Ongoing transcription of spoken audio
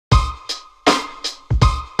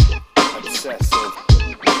obsessive.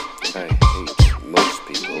 I hate most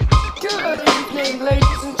people. Good evening,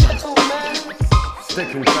 ladies and gentlemen.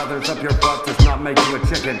 Sticking feathers up your butt does not make you a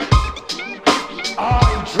chicken.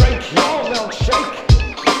 I drink your milkshake.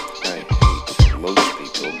 I hate most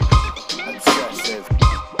people. Obsessive.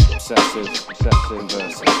 Obsessive.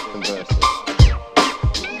 Obsessive. Conversive.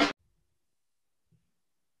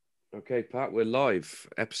 Okay, Pat, we're live.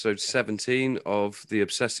 Episode 17 of the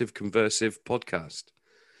Obsessive Conversive podcast.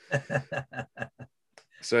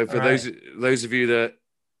 So for those of you that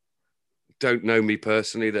don't know me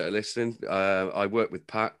personally that are listening, I worked with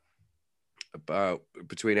Pat about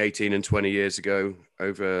between 18 and 20 years ago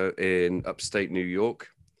over in upstate New York.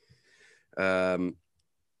 Pat,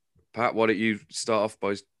 why don't you start off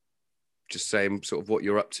by just saying sort of what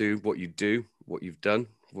you're up to, what you do, what you've done,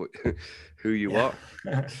 who you are.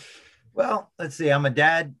 Well, let's see. I'm a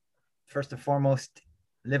dad, first and foremost,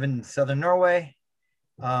 live in Southern Norway.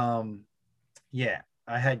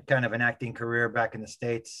 I had kind of an acting career back in the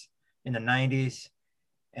States in the 90s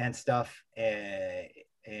and stuff. I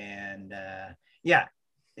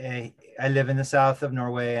live in the south of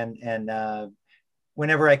Norway and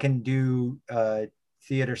whenever I can do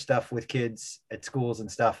theater stuff with kids at schools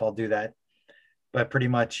and stuff, I'll do that. But pretty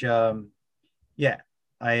much, I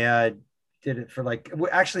did it for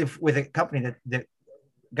actually with a company that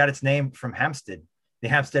got its name from Hampstead, the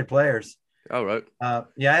Hampstead Players. Oh, right.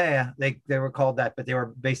 They were called that, but they were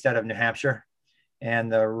based out of New Hampshire.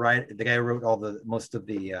 And the guy who wrote most of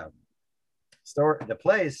the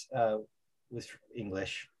plays was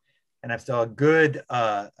English. And I'm still a good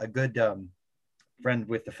friend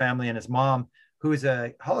with the family and his mom, who's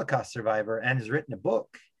a Holocaust survivor and has written a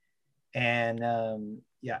book. And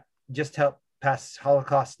just helped pass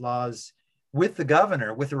Holocaust laws with the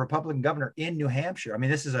Republican governor in New Hampshire. I mean,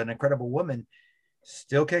 this is an incredible woman,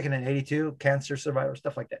 still kicking at 82, cancer survivor,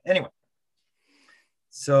 stuff like that. Anyway,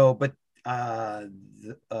 so in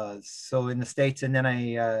the States, and then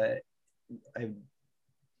I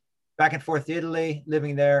back and forth to Italy,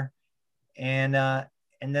 living there, and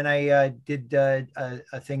then I did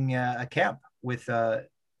a camp with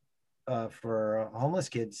for homeless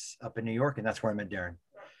kids up in New York, and that's where I met Darren.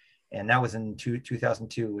 And that was in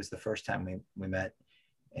 2002 was the first time we met.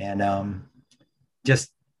 And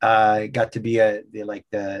got to be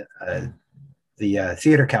the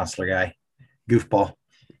theater counselor guy, goofball.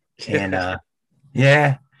 And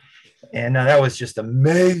that was just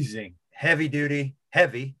amazing. Heavy,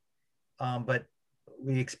 but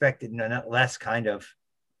we expected less kind of.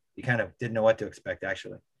 You kind of didn't know what to expect,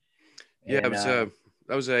 actually. Yeah, and,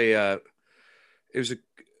 it was a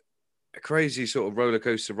crazy sort of roller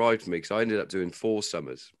coaster ride for me because I ended up doing 4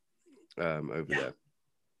 summers over there,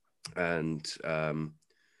 and I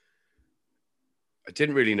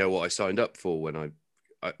didn't really know what I signed up for when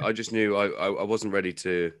I just knew I wasn't ready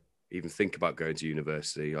to even think about going to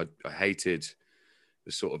university. I hated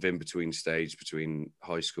the sort of in between stage between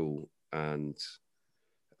high school and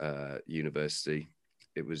university.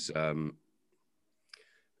 It was over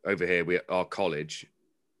here. Our college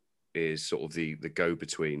is sort of the go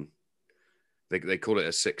between. They call it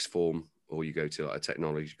a sixth form, or you go to a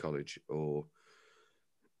technology college, or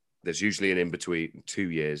there's usually an in-between 2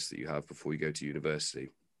 years that you have before you go to university.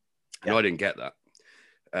 And I didn't get that.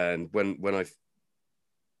 And when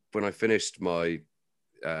I finished my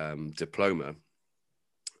diploma,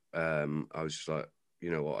 I was just like, you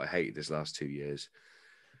know what, I hated this last 2 years.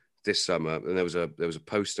 This summer, and there was a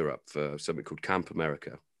poster up for something called Camp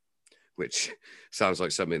America, which sounds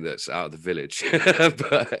like something that's out of the village,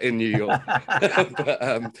 but in New York.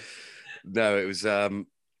 But no, it was.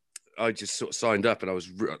 I just sort of signed up, and I was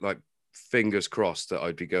like fingers crossed that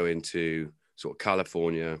I'd be going to sort of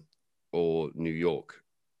California or New York.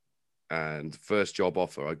 And the first job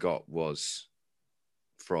offer I got was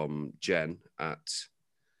from Jen at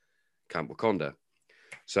Camp Wakanda,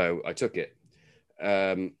 so I took it,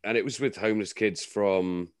 and it was with homeless kids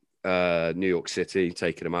from New York City,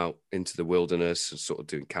 taking them out into the wilderness and sort of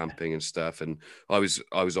doing camping and stuff. And I was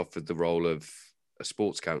offered the role of a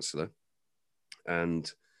sports counselor,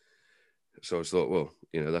 and so I thought, well,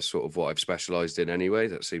 that's sort of what I've specialized in anyway.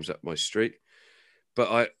 That seems up my street. But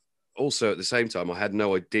I also, at the same time, I had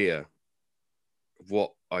no idea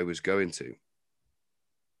what I was going to.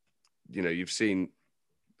 You've seen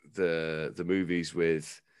the movies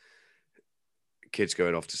with kids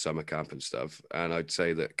going off to summer camp and stuff, and I'd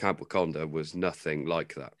say that Camp Wakanda was nothing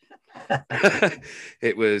like that.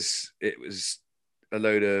 It was a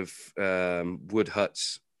load of wood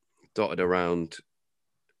huts dotted around.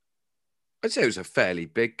 I'd say it was a fairly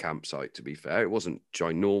big campsite, to be fair. It wasn't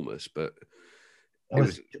ginormous, but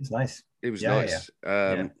It was nice. It was Yeah, nice.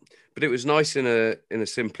 Yeah. But it was nice in a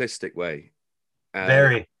simplistic way.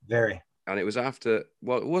 Very, very. And it was after,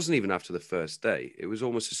 well, it wasn't even after the first day. It was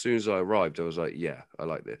almost as soon as I arrived, I was like, yeah, I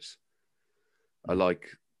like this. I like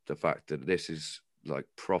the fact that this is like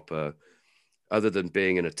proper, other than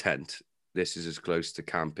being in a tent, this is as close to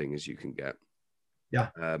camping as you can get. Yeah.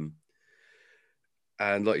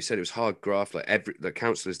 And like you said, it was hard graft. Like the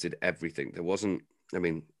councillors did everything. There wasn't, I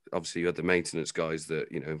mean, obviously you had the maintenance guys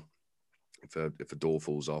that, you know, if a door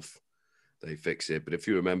falls off, they fix it. But if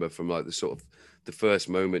you remember from like the sort of the first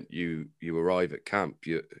moment you arrive at camp,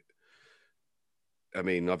 I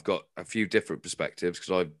mean, I've got a few different perspectives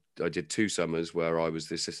because I did 2 summers where I was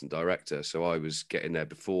the assistant director. So I was getting there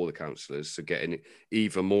before the councillors, so getting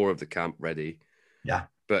even more of the camp ready. Yeah.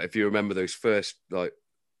 But if you remember those first, like,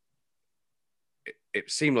 it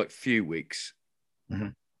seemed like few weeks,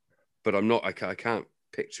 but I can't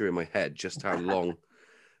picture in my head just how long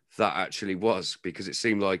that actually was, because it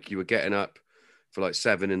seemed like you were getting up for like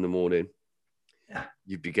 7 a.m. Yeah.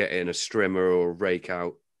 You'd be getting a strimmer or a rake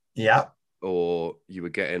out. Yeah. Or you were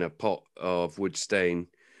getting a pot of wood stain.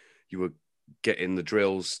 You were getting the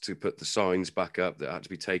drills to put the signs back up that had to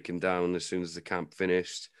be taken down as soon as the camp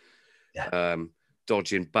finished. Yeah.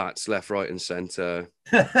 Dodging bats left, right, and centre.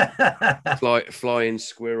 Flying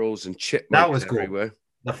squirrels and chipmunks That was cool. everywhere.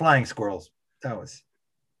 The flying squirrels. That was.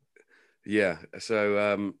 Yeah.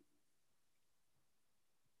 So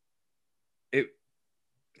it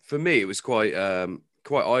for me it was quite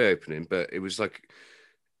eye-opening, but it was like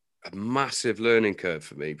a massive learning curve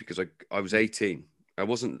for me because I was 18. I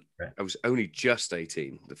was only just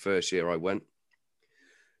 18 the first year I went.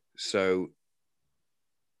 So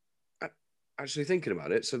actually thinking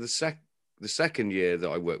about it, so the second year that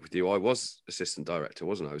I worked with you, I was assistant director,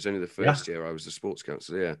 wasn't I? It was only the first year I was the sports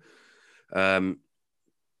counsellor. Yeah.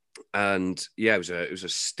 And yeah, it was a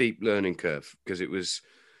steep learning curve because it was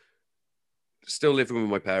still living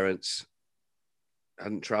with my parents.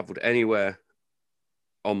 Hadn't travelled anywhere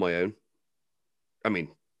on my own. I mean,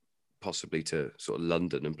 possibly to sort of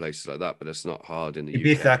London and places like that, but that's not hard in the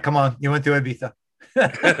Ibiza, UK. come on, you went to Ibiza.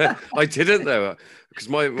 I didn't though, because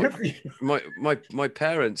my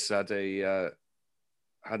parents had an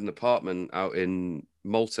apartment out in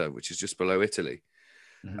Malta, which is just below Italy,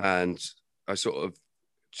 and I sort of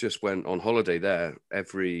just went on holiday there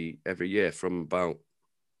every year from about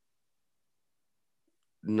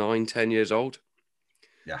 9-10 years old.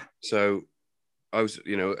 Yeah. So I was,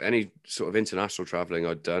 you know, any sort of international traveling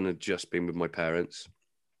I'd done had just been with my parents.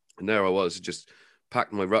 And there I was, just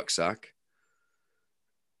packed my rucksack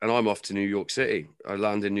and I'm off to New York City. I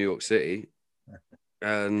land in New York City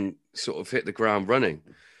and sort of hit the ground running.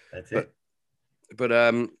 That's it. But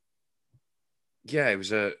yeah, it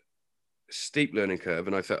was a steep learning curve.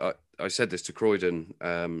 And I said this to Croydon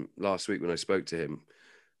last week when I spoke to him.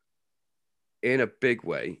 In a big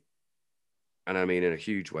way, and I mean in a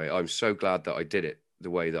huge way, I'm so glad that I did it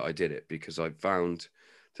the way that I did it, because I found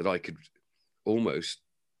that I could almost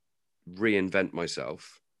reinvent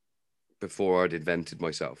myself before I'd invented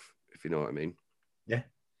myself, if you know what I mean. Yeah.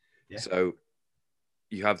 Yeah. So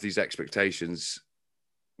you have these expectations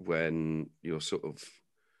when you're sort of,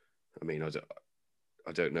 I mean, I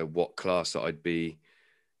don't know what class that I'd be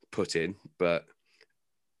put in, but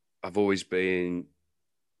I've always been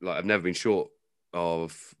like, I've never been short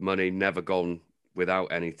of money, never gone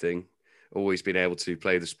without anything, always been able to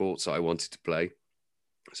play the sports that I wanted to play.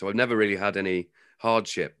 So I've never really had any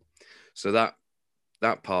hardship. So that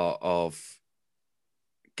part of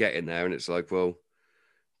getting there, and it's like, well,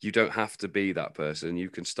 you don't have to be that person. You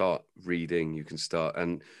can start reading, you can start,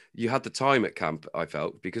 and you had the time at camp, I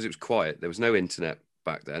felt, because it was quiet. There was no internet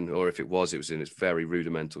back then, or if it was in its very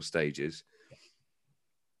rudimental stages.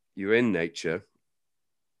 You're in nature.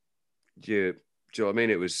 Do you know what I mean?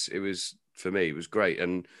 It was for me, it was great.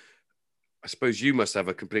 And I suppose you must have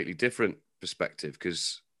a completely different perspective,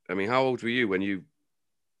 because I mean, how old were you when you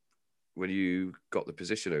got the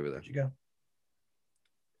position over there? Where'd you go?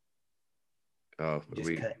 Oh,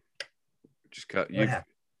 just cut. You.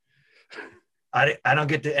 I don't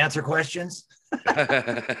get to answer questions.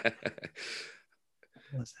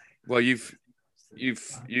 Well, you've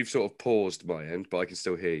sort of paused my end, but I can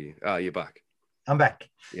still hear you. Ah, you're back. I'm back.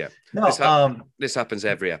 Yeah. No, this happens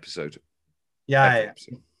every episode. Yeah,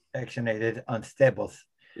 Actionated unstable.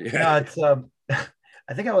 Yeah. No, it's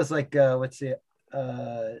I think I was like let's see,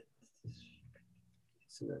 I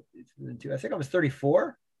think I was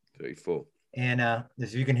 34. 34. And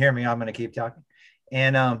as you can hear me, I'm going to keep talking.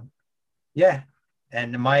 And yeah,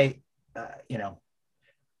 and my you know,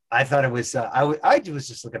 I thought it was I was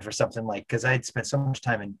just looking for something like, because I had spent so much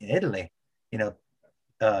time in Italy, you know,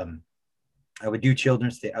 I would do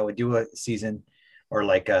children's I would do a season or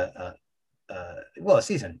like a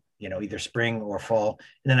season, either spring or fall.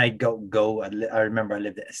 And then I'd go. I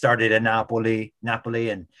remember started in Napoli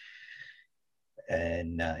and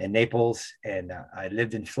in Naples, and I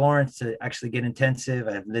lived in Florence to actually get intensive.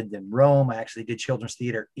 I've lived in Rome. I actually did children's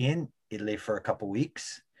theater in Italy for a couple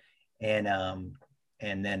weeks, and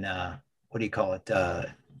then what do you call it?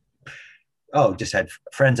 Just had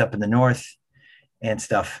friends up in the north and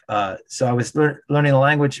stuff. So I was learning the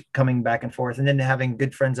language, coming back and forth, and then having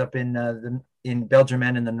good friends up in Belgium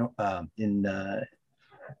and in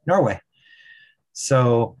Norway.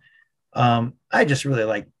 So I just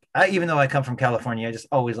really even though I come from California, I just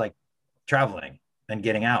always like traveling and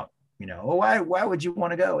getting out. Why would you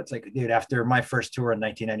want to go? It's like, dude, after my first tour in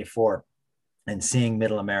 1994 and seeing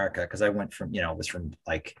Middle America, because I went from, was from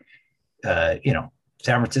San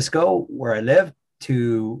Francisco, where I lived,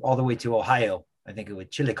 to all the way to Ohio. I think it was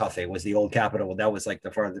Chillicothe was the old capital. That was like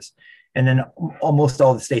the farthest. And then almost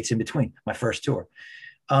all the states in between, my first tour.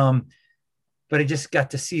 But I just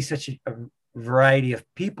got to see such a variety of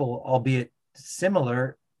people, albeit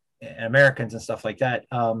similar, Americans and stuff like that.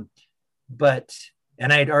 And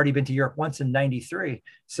I had already been to Europe once in 93.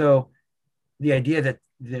 So the idea that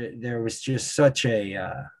there was just such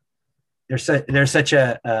a, there's such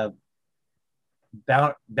a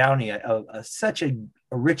bounty, such a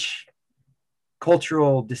rich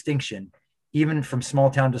cultural distinction, even from small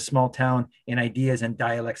town to small town, in ideas and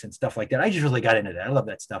dialects and stuff like that. I just really got into that. I love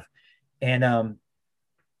that stuff. But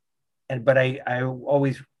I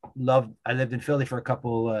always loved, I lived in Philly for a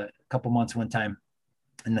couple months one time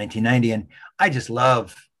in 1990. And I just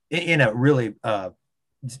love, in a really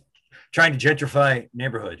trying to gentrify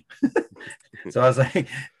neighborhood. So I was like,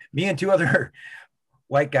 me and two other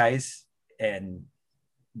white guys, and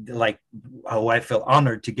I felt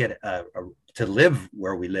honored to get to live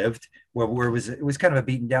where we lived, where it was kind of a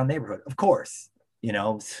beaten down neighborhood. Of course,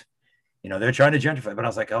 they're trying to gentrify, but I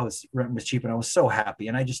was like, rent was cheap, and I was so happy.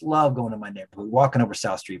 And I just love going to my neighborhood, walking over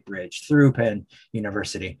South Street Bridge, through Penn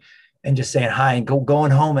University, and just saying hi, and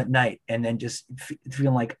going home at night, and then just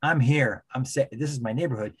feeling like I'm here. This is my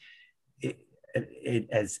neighborhood.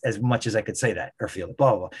 As much as I could say that or feel it,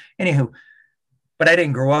 blah, blah, blah. Anywho, but I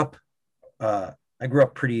didn't grow up. I grew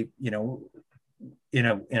up pretty, in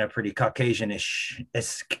a pretty Caucasian-ish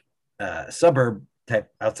suburb type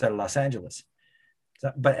outside of Los Angeles.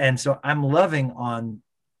 So I'm loving on.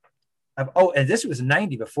 And this was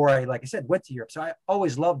 90 before I, like I said, went to Europe. So I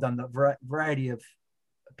always loved on the variety of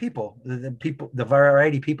people, the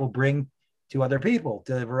variety people bring to other people,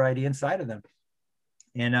 to the variety inside of them.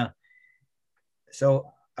 And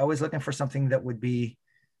so I was looking for something that would be.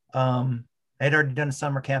 I had already done a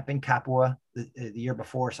summer camp in Capua the year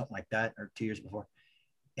before, something like that, or 2 years before.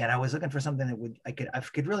 And I was looking for something that I could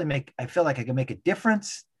really I feel like I could make a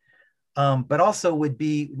difference, but also would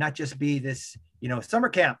be not just be this, summer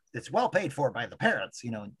camp that's well paid for by the parents,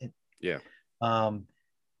 Yeah.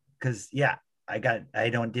 Cause I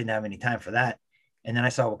didn't have any time for that. And then I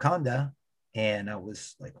saw Wakanda, and I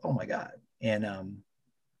was like, oh my God. And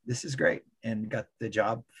this is great. And got the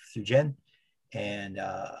job through Jen. And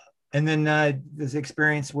then this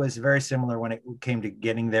experience was very similar when it came to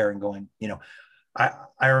getting there and going,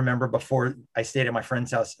 I remember before I stayed at my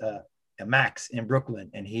friend's house, Max in Brooklyn,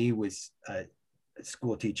 and he was a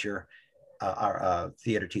school teacher, our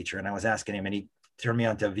theater teacher. And I was asking him, and he turned me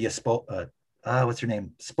on to what's her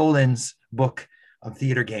name? Spolin's book on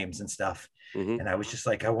theater games and stuff. Mm-hmm. And I was just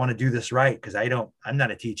like, I want to do this right. Cause I'm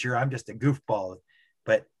not a teacher. I'm just a goofball,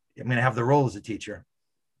 but I'm going to have the role as a teacher.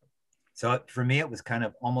 So for me, it was kind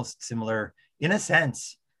of almost similar in a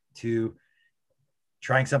sense to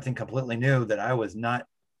trying something completely new that I was not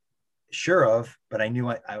sure of, but I knew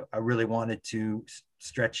I really wanted to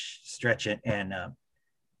stretch it and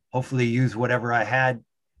hopefully use whatever I had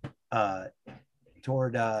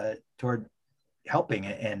toward helping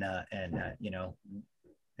it and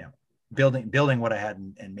building what I had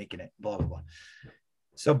and making it blah, blah, blah.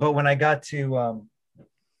 So, but when I got to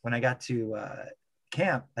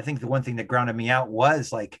camp, I think the one thing that grounded me out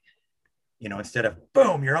was like, instead of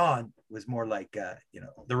boom, you're on, was more like,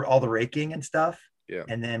 all the raking and stuff. Yeah.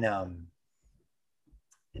 And then,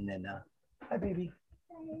 hi baby.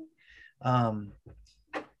 And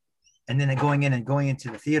then going into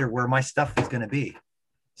the theater where my stuff was going to be.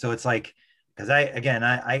 So it's like, because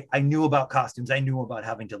I knew about costumes. I knew about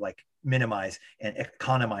having to like minimize and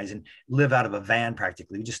economize and live out of a van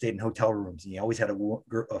practically. We just stayed in hotel rooms, and you always had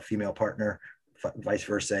a female partner, vice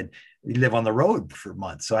versa. And we live on the road for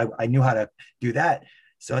months. So I knew how to do that.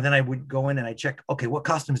 So then I would go in and I check, okay, what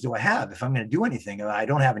costumes do I have? If I'm going to do anything, I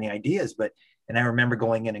don't have any ideas, but And I remember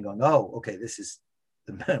going in and going, oh, okay, this is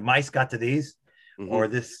the mice got to these, or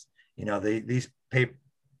this, you know, these paper,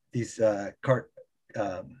 these cart,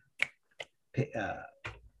 yeah,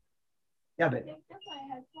 but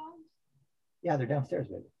yeah, they're downstairs,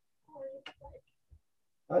 baby.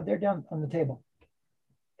 They're down on the table.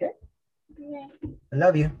 Okay. I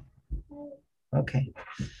love you. Okay.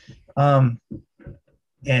 And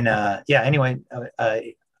yeah, anyway,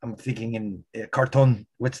 I'm thinking in carton,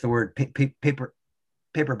 what's the word?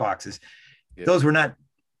 Paper boxes. Yeah. Those were not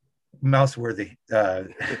mouse worthy. So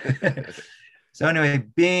anyway,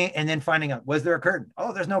 and then finding out, was there a curtain?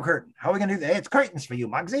 Oh, there's no curtain. How are we gonna do that? Hey, it's curtains for you,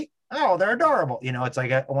 Muggsy. Oh, they're adorable. You know, it's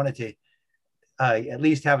like I wanted to at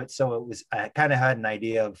least have it so it was, I kind of had an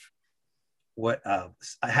idea of what I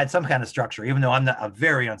had some kind of structure, even though I'm not a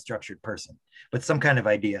very unstructured person, but some kind of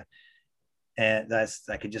idea. And that's,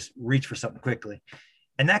 I could just reach for something quickly.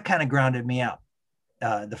 And that kind of grounded me out.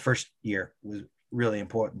 The first year was really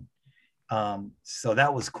important. So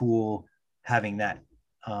that was cool having that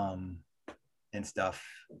and stuff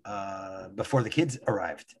before the kids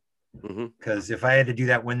arrived. Because if I had to do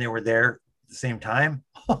that when they were there at the same time,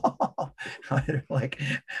 I'd have like,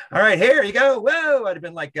 all right, here you go. Whoa, I'd have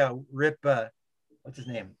been like Rip, what's his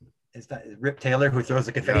name? It's not Rip Taylor, who throws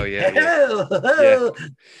the confetti. Oh, yeah.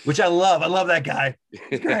 Which I love. I love that guy.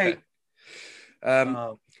 It's great.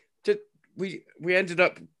 We ended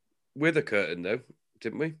up with a curtain though,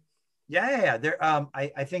 didn't we? Yeah. There,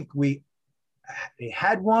 I think they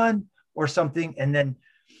had one or something, and then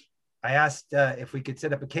I asked if we could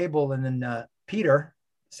set up a cable, and then Peter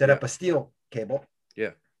set up a steel cable.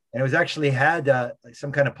 Yeah. And it was actually had like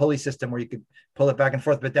some kind of pulley system where you could pull it back and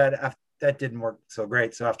forth, but that didn't work so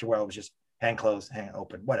great. So after a while, it was just hang closed, hang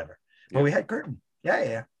open, whatever. Yeah. But we had curtain.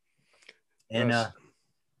 Yeah. And nice.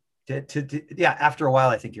 Yeah, after a while,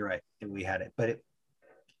 I think you're right. We had it, but it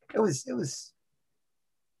was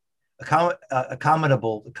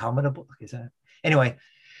accommodable. Is that anyway?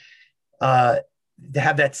 To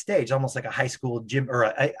have that stage, almost like a high school gym or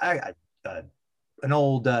an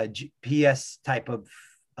old PS type of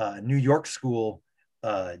New York school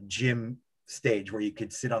gym stage where you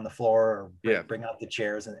could sit on the floor or bring out the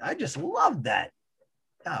chairs, and I just loved that.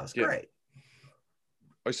 That was great.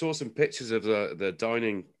 I saw some pictures of the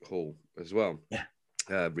dining hall as well.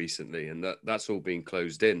 Recently, and that's all been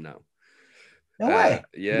closed in now. No way.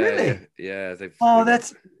 Yeah, really? Yeah.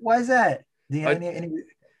 Why is that?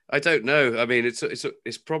 I don't know. I mean,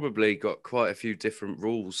 it's probably got quite a few different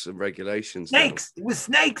rules and regulations. Snakes. Now. It was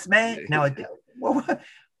snakes, man. No,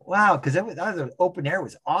 wow, because that was open air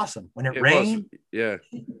was awesome when it rained. Yeah.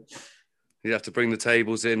 You have to bring the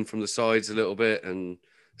tables in from the sides a little bit and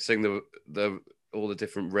sing all the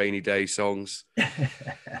different rainy day songs. That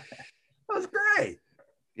was great.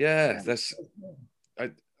 Yeah,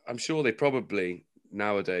 I'm sure they probably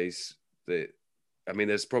nowadays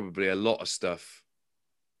there's probably a lot of stuff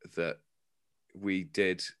that we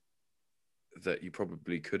did that you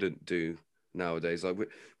probably couldn't do nowadays. Like, were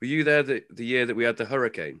you there the year that we had the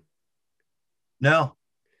hurricane? No.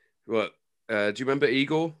 Well, do you remember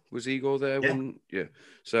Igor? Was Igor there? Yeah.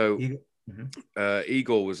 So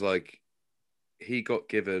Igor was like, he got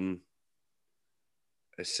given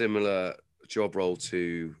a similar job role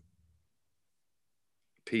to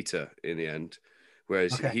Peter in the end,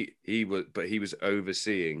 whereas he was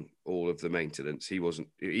overseeing all of the maintenance.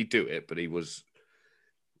 He'd do it, but it was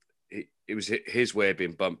his way of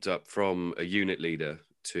being bumped up from a unit leader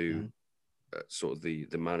to sort of the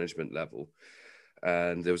management level.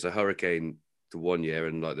 And there was a hurricane the one year,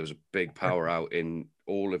 and like there was a big power out in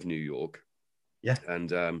all of New York. Yeah,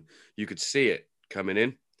 and you could see it coming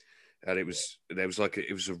in. And it was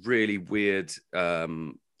a really weird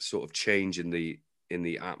sort of change in the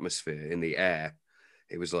atmosphere, in the air.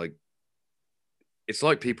 It was like, it's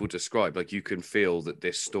like people describe, like you can feel that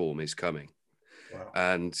this storm is coming. Wow.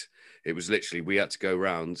 And it was literally, we had to go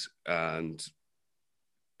around and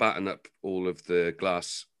batten up all of the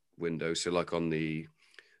glass windows. So like on the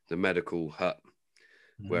medical hut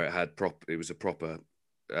where it was a proper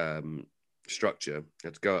structure. You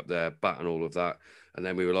had to go up there, batten all of that. And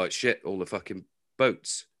then we were like, shit, all the fucking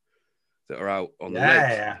boats that are out on the lake.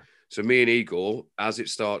 Yeah. So me and Igor, as it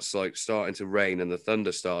starts like starting to rain and the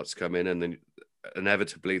thunder starts coming, and then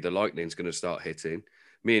inevitably the lightning's going to start hitting,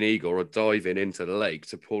 me and Igor are diving into the lake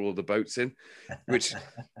to pull all the boats in, which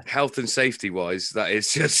health and safety wise, that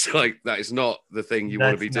is just like, that is not the thing you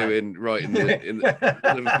want to be doing right in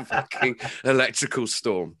the fucking electrical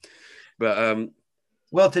storm. But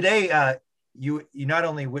well, today you not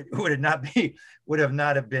only would have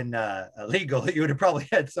not have been illegal, you would have probably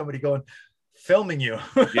had somebody going filming you.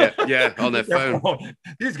 Yeah, on their phone.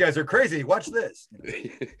 These guys are crazy. Watch this.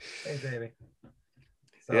 Hey, baby.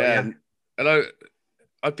 So, yeah. And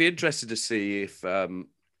I'd be interested to see if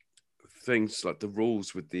things like the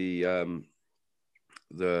rules with the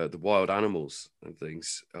wild animals and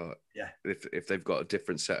things, if they've got a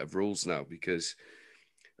different set of rules now, because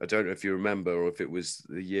I don't know if you remember or if it was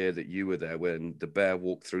the year that you were there when the bear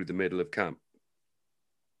walked through the middle of camp.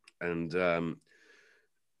 And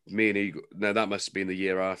me and Igor, no, that must have been the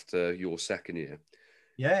year after your second year.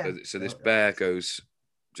 Yeah. So this bear goes,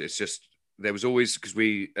 it's just, there was always, because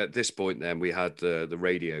we, at this point then, we had the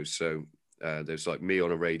radios. So there's like me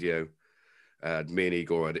on a radio. Me and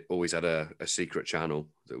Igor had always had a secret channel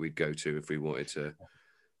that we'd go to if we wanted to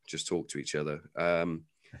just talk to each other.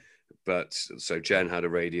 But so Jen had a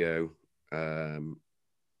radio,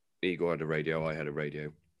 Igor had a radio, I had a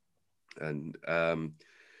radio. And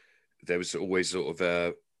there was always sort of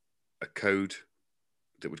a code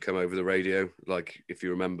that would come over the radio. Like, if you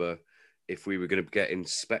remember, if we were going to get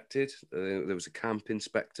inspected, there was a camp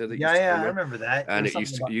inspector that used to come I remember that. and it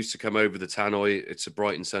used to come over the tannoy. It's a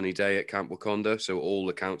bright and sunny day at Camp Wakonda, so all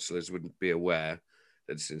the councillors would be aware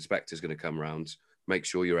that this inspector's going to come around, make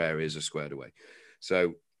sure your areas are squared away.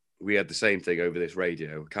 So we had the same thing over this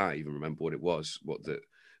radio. I can't even remember what it was, but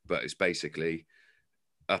it's basically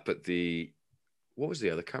up at the, what was the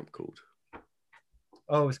other camp called?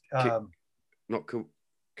 Oh, it was not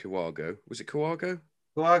Kawago. Was it Kawago?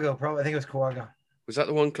 Kawago, probably. I think it was Kawago. Was that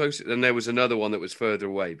the one closer? And there was another one that was further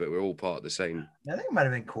away, but we're all part of the same. I think it might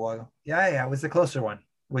have been Kawago. Yeah, it was the closer one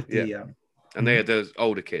with the. And they had those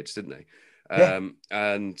older kids, didn't they?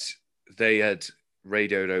 And they had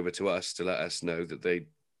radioed over to us to let us know that they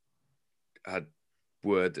had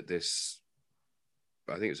word that this,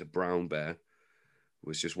 I think it was a brown bear,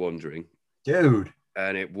 was just wandering. Dude.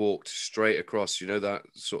 And it walked straight across, that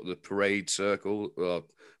sort of the parade circle,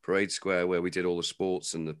 parade square where we did all the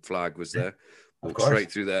sports and the flag was there. Walked straight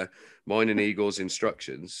through there. Mine and Eagle's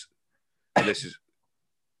instructions. And this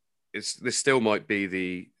still might be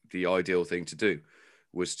the ideal thing to do,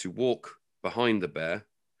 was to walk behind the bear,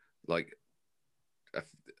 like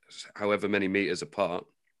however many meters apart,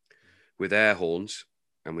 with air horns,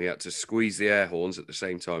 and we had to squeeze the air horns at the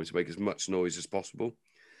same time to make as much noise as possible.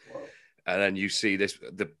 And then you see this,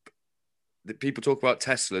 the people talk about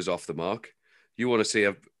Teslas off the mark. You want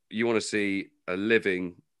to see a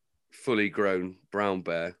living, fully grown brown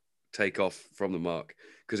bear take off from the mark,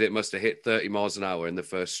 because it must have hit 30 miles an hour in the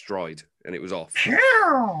first stride and it was off.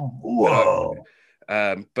 Whoa.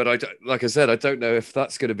 But like I said, I don't know if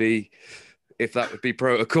that would be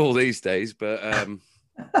protocol these days, but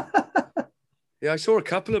yeah, I saw a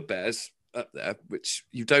couple of bears up there, which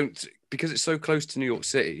you don't, because it's so close to New York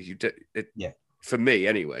City. For me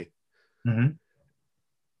anyway. Mm-hmm.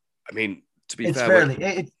 I mean, to be it's fair,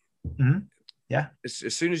 fairly,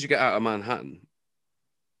 as soon as you get out of Manhattan,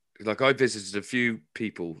 like I visited a few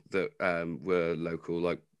people that were local,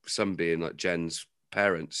 like some being like Jen's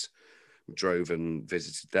parents, drove and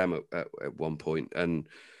visited them at one point, and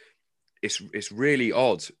it's really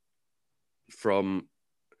odd from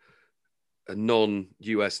a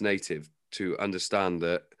non-US native to understand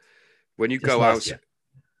that when you go out.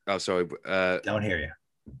 Oh, sorry. Don't hear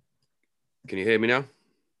you. Can you hear me now?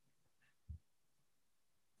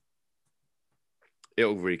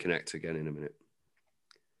 It'll reconnect again in a minute.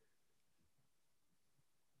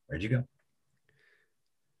 Where'd you go?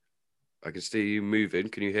 I can see you moving.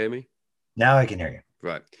 Can you hear me? Now I can hear you.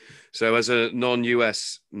 Right. So as a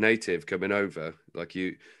non-US native coming over, like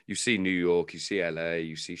you see New York, you see LA,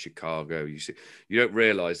 you see Chicago, you don't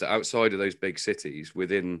realize that outside of those big cities,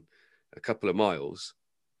 within a couple of miles,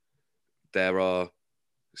 there are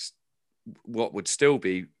what would still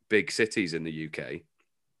be big cities in the UK,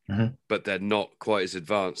 but they're not quite as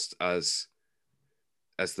advanced as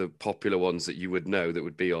the popular ones that you would know that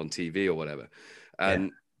would be on TV or whatever.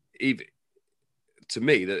 And even to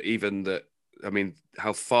me, I mean,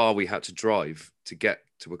 how far we had to drive to get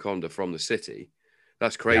to Wakonda from the city,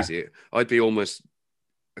 that's crazy. Yeah. I'd be almost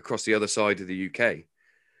across the other side of the UK,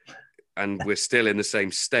 and we're still in the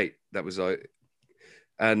same state. That was like,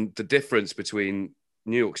 and the difference between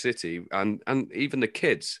New York City and even the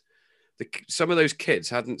kids, some of those kids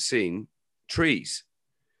hadn't seen trees.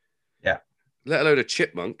 Yeah. Let alone a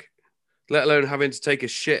chipmunk, let alone having to take a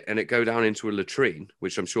shit and it go down into a latrine,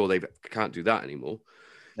 which I'm sure they can't do that anymore.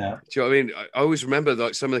 Yeah. Do you know what I mean? I always remember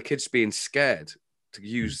like some of the kids being scared to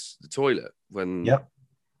use the toilet when,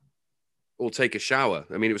 or take a shower.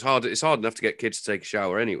 I mean, it's hard enough to get kids to take a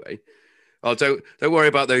shower anyway. Oh, don't worry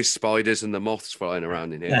about those spiders and the moths flying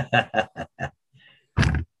around in here.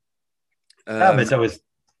 It's always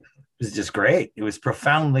was just great. It was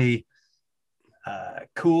profoundly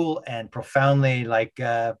cool and profoundly like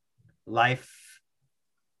life,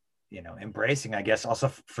 embracing, I guess,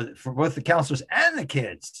 also for both the counselors and the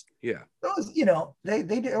kids. Yeah. Those, they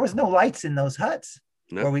there was no lights in those huts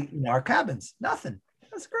No. where we, our cabins, nothing.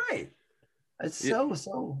 That's great. It's Yeah.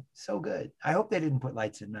 so good. I hope they didn't put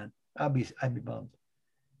lights in, man. I'd be bummed.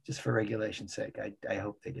 Just for regulation's sake. I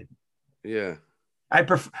hope they didn't. Yeah.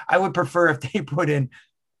 I would prefer if they put in,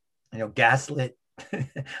 gaslit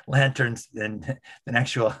lanterns than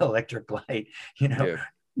actual electric light. Yeah.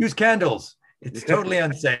 Use candles. It's totally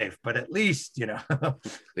unsafe, but at least, At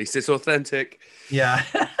least it's authentic. yeah.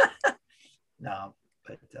 No,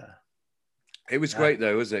 but It was great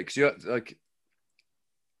though, wasn't it? Because you had, like,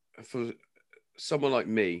 for someone like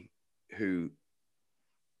me who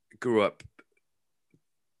grew up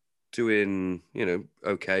doing,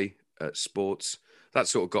 okay at sports, that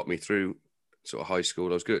sort of got me through sort of high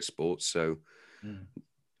school. I was good at sports, so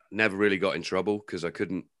never really got in trouble because I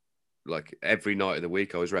couldn't, like, every night of the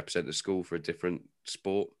week I was representing the school for a different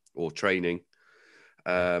sport or training.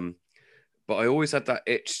 But I always had that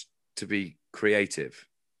itch to be creative.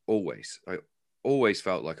 I always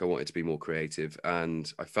felt like I wanted to be more creative,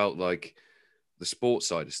 and I felt like the sports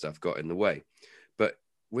side of stuff got in the way. But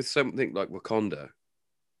with something like Wakanda,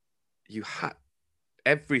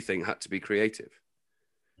 everything had to be creative.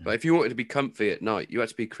 But if you wanted to be comfy at night, you had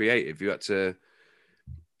to be creative. You had to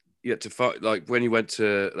fight, like when you went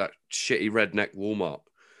to that shitty redneck Walmart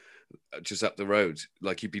just up the road,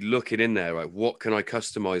 like you'd be looking in there, like, what can I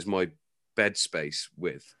customize my bed space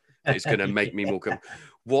with that is going to make me more comfortable?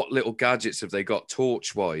 What little gadgets have they got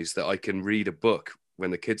torch wise that I can read a book when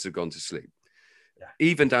the kids have gone to sleep? Yeah.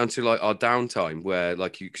 Even down to like our downtime where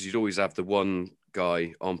because you'd always have the one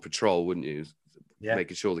guy on patrol, wouldn't you? Yeah.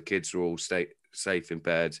 Making sure the kids were all safe in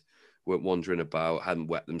bed, weren't wandering about, hadn't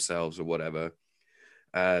wet themselves or whatever.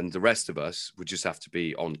 And the rest of us would just have to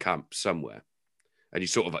be on camp somewhere. And you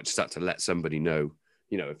sort of just had to let somebody know,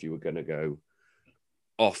 if you were going to go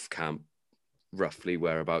off camp, roughly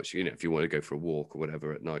whereabouts, if you want to go for a walk or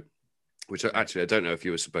whatever at night, which actually I don't know if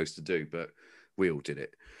you were supposed to do, but we all did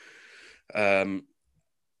it. And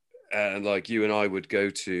like you and I would go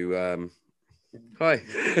to, hi.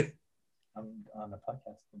 I'm on the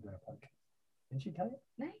podcast. I'm doing a podcast. Didn't she tell you?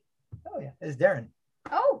 No. Oh yeah, it's Darren.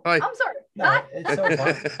 Oh, Hi. I'm sorry. No, it's so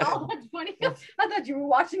fun. Oh, that's funny. I thought you were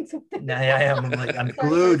watching something. No, yeah, I am. I'm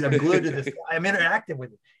glued. I'm glued to this. I'm interactive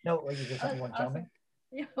with it. No, is there something you want to tell me?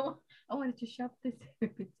 Yeah, I wanted to shop this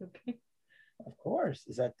if it's okay. Of course.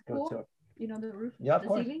 Is that go to? The roof, Yeah, of the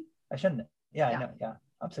course. ceiling? I shouldn't. Yeah, Yeah. I know. Yeah,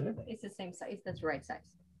 absolutely. It's the same size. That's the right size.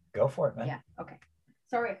 Go for it, man. Yeah. Okay.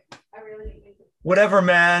 Sorry. I really didn't mean to. Whatever,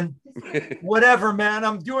 man. Whatever, man.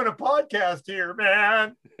 I'm doing a podcast here,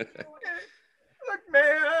 man. Look,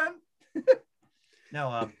 man.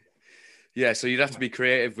 No, Yeah, so you'd have to be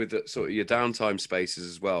creative with sort of your downtime spaces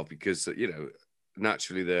as well, because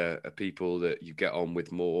naturally there are people that you get on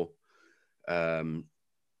with more, and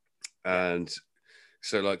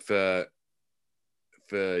so like for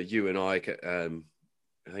you and I think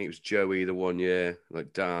it was Joey the one year,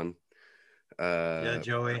 like Dan, yeah,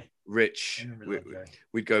 Joey, Rich,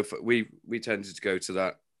 we tended to go to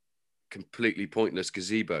that completely pointless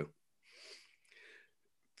gazebo.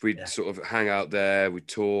 We'd sort of hang out there, we'd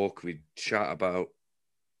talk, we'd chat about,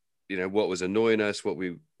 what was annoying us, what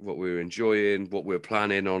we were enjoying, what we were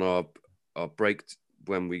planning on our break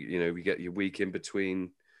when we get your week in between.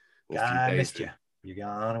 I missed you. You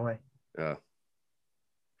gone away. Yeah.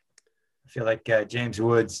 I feel like James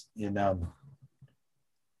Woods in what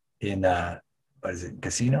is it,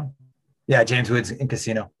 Casino? Yeah, James Woods in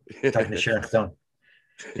Casino, talking to Sharon Stone.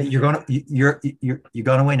 Hey, you're going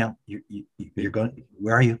away now. You're going.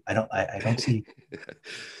 Where are you? I don't see.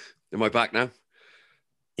 Am I back now?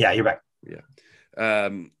 Yeah, you're back. Yeah.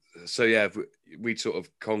 So yeah, we'd sort of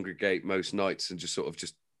congregate most nights and just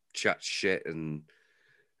chat shit and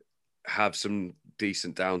have some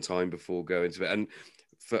decent downtime before going to bed. And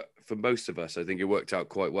for most of us, I think it worked out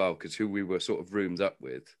quite well because who we were sort of roomed up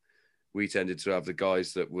with, we tended to have the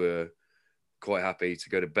guys that were quite happy to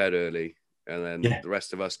go to bed early. And then the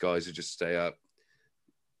rest of us guys would just stay up,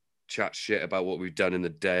 chat shit about what we've done in the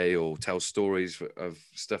day or tell stories of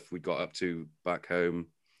stuff we got up to back home.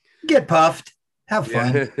 Get puffed. Have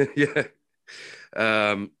fun. Yeah.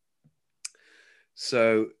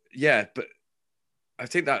 So, yeah, but I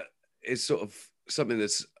think that is sort of something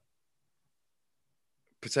that's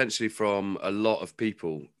potentially from a lot of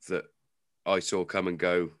people that I saw come and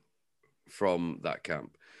go from that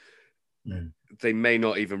camp. They may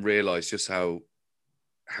not even realize just how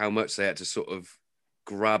much they had to sort of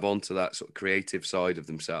grab onto that sort of creative side of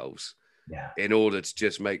themselves Yeah. in order to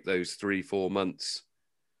just make those 3-4 months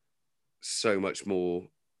so much more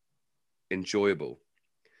enjoyable.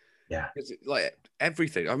 Yeah. It's like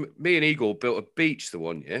everything. Me and Igor built a beach the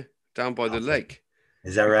one year down by the lake.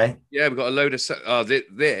 Is that right? Yeah, we got a load of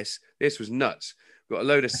this was nuts. We got a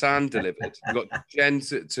load of sand delivered. We got Jen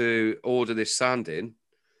to order this sand in,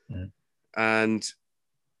 and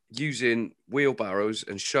using wheelbarrows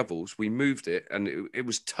and shovels, we moved it, and it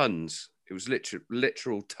was tons. It was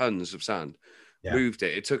literal tons of sand. Yeah. Moved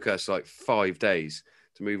it. It took us like 5 days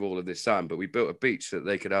to move all of this sand, but we built a beach so that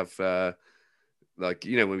they could have. Like,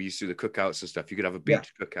 you know, when we used to do the cookouts and stuff, you could have a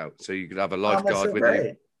beach cookout. So you could have a lifeguard with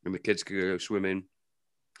you, and the kids could go swimming,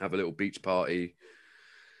 have a little beach party.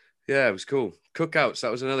 Yeah, it was cool. Cookouts,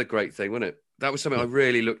 that was another great thing, wasn't it? That was something I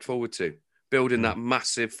really looked forward to, building that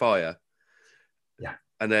massive fire. Yeah.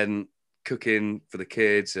 And then cooking for the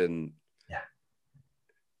kids and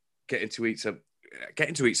getting to eat something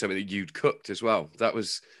that you'd cooked as well. That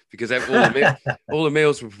was because all the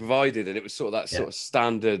meals were provided, and it was sort of that sort of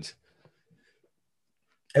standard.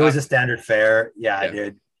 It was a standard fare. Yeah, I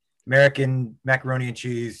did. American macaroni and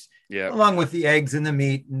cheese, along with the eggs and the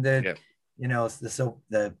meat and the, you know, the soap,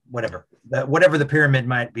 the whatever the pyramid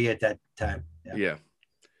might be at that time. Yeah.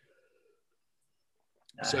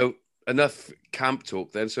 So enough camp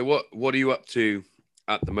talk then. So what are you up to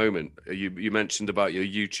at the moment? You mentioned about your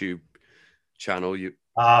YouTube channel.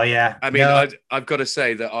 Oh yeah. I mean, I've got to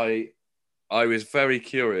say that I was very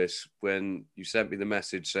curious when you sent me the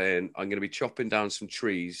message saying I'm going to be chopping down some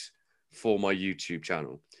trees for my YouTube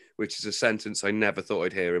channel, which is a sentence I never thought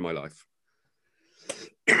I'd hear in my life,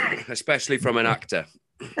 especially from an actor.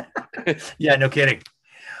 Yeah, no kidding.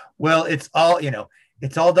 Well, it's all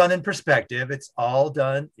done in perspective. It's all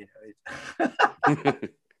done, you know,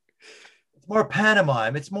 it's more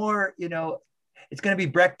pantomime. It's more, you know, it's going to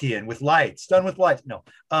be Brechtian with lights, done with lights. No,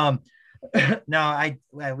 no,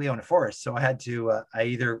 we own a forest, so I had to. I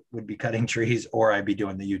either would be cutting trees or I'd be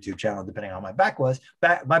doing the YouTube channel, depending on how my back was.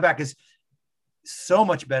 My back is so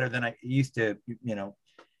much better than I used to, you know,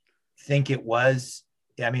 think it was.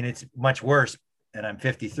 I mean, it's much worse, and I'm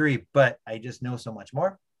 53, but I just know so much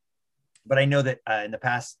more. But I know that in the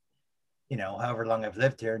past, you know, however long I've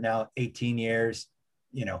lived here now, 18 years,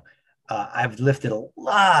 you know, I've lifted a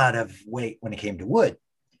lot of weight when it came to wood,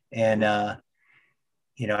 and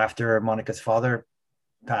you know, after Monica's father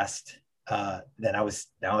passed, then I was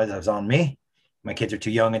on me. My kids are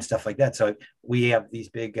too young and stuff like that. So we have these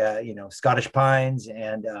big, you know, Scottish pines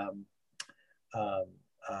and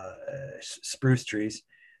spruce trees.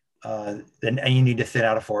 And you need to thin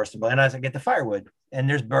out a forest. And as I get the firewood, and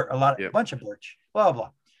there's a bunch of birch, blah, blah.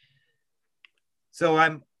 So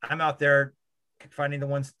I'm out there finding the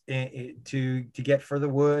ones to get for the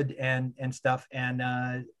wood and stuff.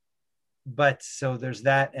 And but so there's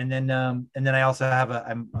that, and then I also have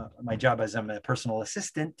my job as I'm a personal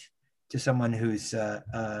assistant to someone who's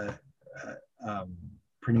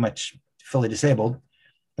pretty much fully disabled,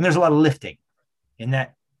 and there's a lot of lifting in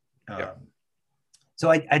that.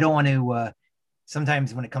 So I don't want to.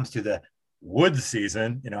 Sometimes when it comes to the wood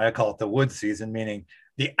season, you know, I call it the wood season, meaning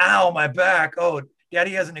the my back. Oh,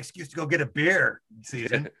 Daddy has an excuse to go get a beer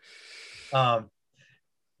season.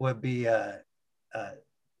 Would be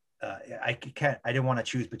I didn't want to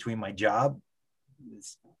choose between my job,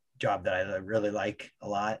 this job that I really like a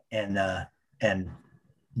lot, and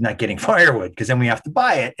not getting firewood, because then we have to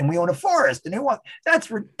buy it, and we own a forest, and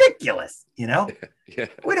that's ridiculous, you know. Yeah.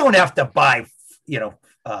 We don't have to buy, you know,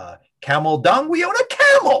 camel dung. We own a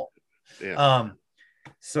camel. Yeah.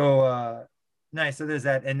 So nice. So there's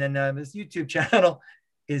that, and then this YouTube channel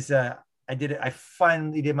is I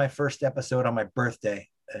finally did my first episode on my birthday.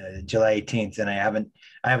 July 18th, and I haven't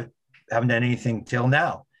done anything till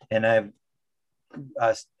now, and and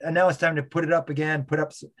now it's time to put it up again, put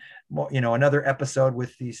up some more, you know, another episode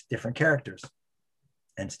with these different characters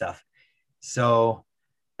and stuff. So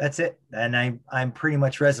that's it, and I'm pretty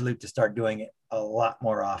much resolute to start doing it a lot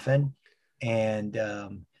more often, and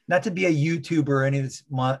not to be a YouTuber or any of this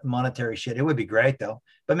monetary shit. It would be great though,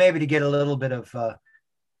 but maybe to get a little bit of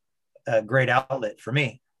a great outlet for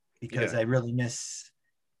me, because I really miss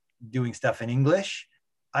doing stuff in English.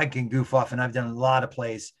 I can goof off, and I've done a lot of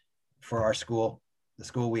plays for our school, the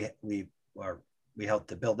school we helped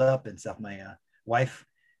to build up and stuff. My wife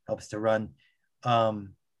helps to run.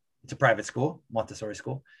 It's a private school, Montessori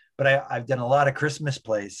school, but I've done a lot of Christmas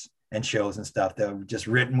plays and shows and stuff that were just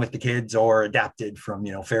written with the kids or adapted from,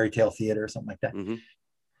 you know, fairy tale theater or something like that. Mm-hmm.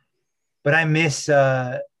 But I miss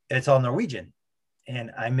it's all Norwegian,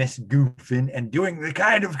 and I miss goofing and doing the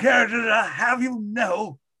kind of character that I have, you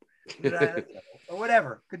know. or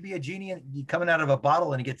whatever. Could be a genie and coming out of a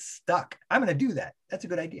bottle and it gets stuck. I'm going to do that. That's a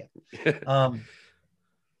good idea.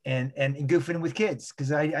 And goofing with kids,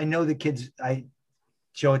 because I know the kids, I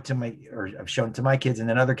show it to I've shown it to my kids and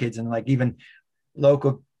then other kids, and like even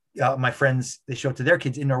local my friends, they show it to their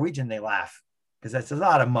kids in Norwegian, they laugh because that's a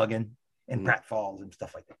lot of mugging and pratfalls and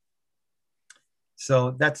stuff like that.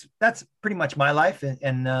 So that's pretty much my life,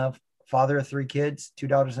 and father of 3 kids, 2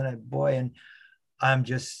 daughters and a boy, and I'm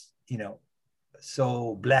just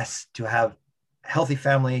so blessed to have a healthy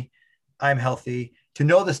family. I'm healthy, to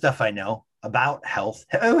know the stuff I know about health.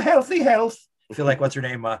 Oh, healthy health. I feel like what's her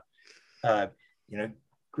name?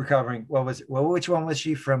 Recovering. Which one was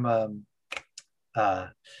she from?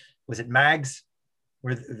 Was it Mags?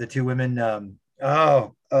 Where the 2 women? I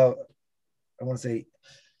want to say.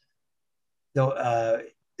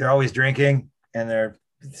 They're always drinking, and they're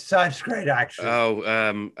such great actors.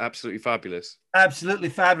 Oh, absolutely fabulous. Absolutely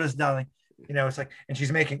fabulous, darling. It's like, and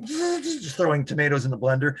she's making, just throwing tomatoes in the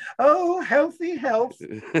blender. Oh, healthy health.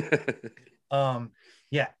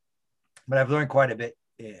 Yeah, but I've learned quite a bit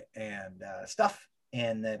and stuff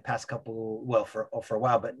in the past couple, for a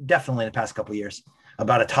while, but definitely in the past couple of years,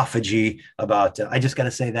 about autophagy, about I just got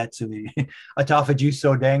to say that to me. Autophagy is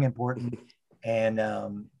so dang important,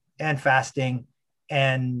 and fasting,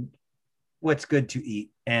 and what's good to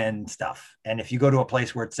eat and stuff. And if you go to a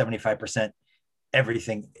place where it's 75%,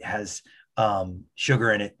 everything has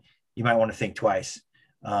sugar in it, you might want to think twice,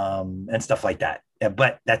 and stuff like that.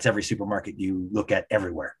 But that's every supermarket you look at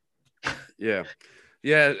everywhere. Yeah.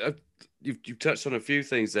 You've touched on a few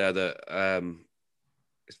things there that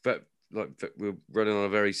we're running on a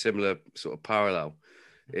very similar sort of parallel,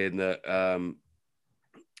 in that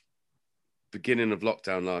beginning of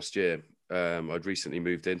lockdown last year, I'd recently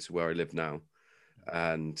moved into where I live now,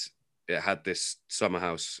 and it had this summer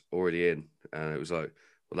house already in, and it was like,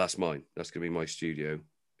 well, that's mine. That's going to be my studio.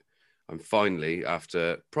 I'm finally,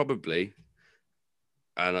 after probably,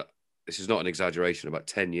 and this is not an exaggeration, about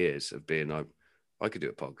 10 years of being like, I could do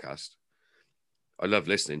a podcast. I love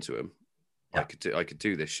listening to them. Yeah. I could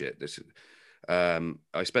do this shit.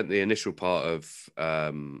 I spent the initial part of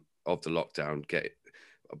the lockdown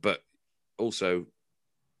but also,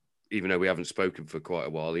 even though we haven't spoken for quite a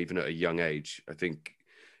while, even at a young age, I think,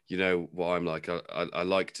 what I'm like, I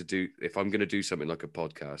like to do, if I'm going to do something like a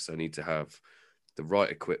podcast, I need to have the right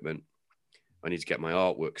equipment. I need to get my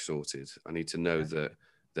artwork sorted. I need to know that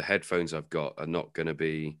the headphones I've got are not going to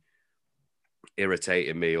be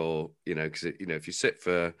irritating me, or, because, if you sit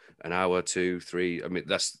for an hour, 2, 3, I mean,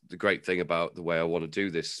 that's the great thing about the way I want to do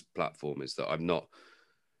this platform, is that I'm not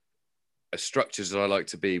as structured as I like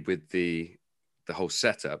to be with the whole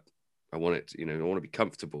setup. I want it, I want to be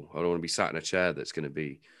comfortable. I don't want to be sat in a chair that's going to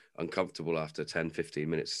be uncomfortable after 10, 15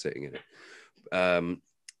 minutes sitting in it.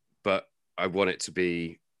 But I want it to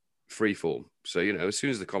be free form. So, as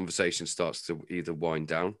soon as the conversation starts to either wind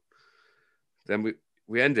down, then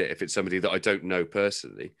we end it if it's somebody that I don't know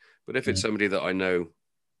personally. But if it's somebody that I know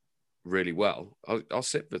really well, I'll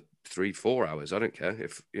sit for 3-4 hours. I don't care.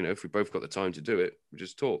 If we both got the time to do it, we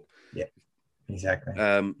just talk. Yeah, exactly.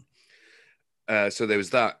 So there was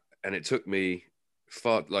that. And it took me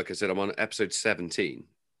far, like I said, I'm on episode 17.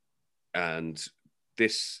 And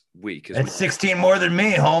this week... That's 16 more than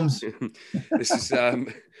me, Holmes. This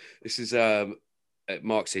is it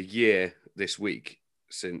marks a year this week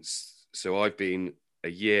since... So I've been a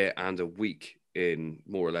year and a week in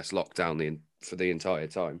more or less lockdown for the entire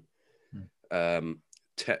time. A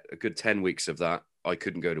good 10 weeks of that, I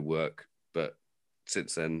couldn't go to work. But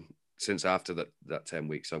since after that 10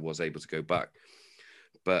 weeks, I was able to go back.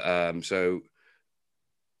 But so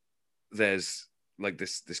there's like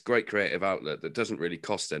this great creative outlet that doesn't really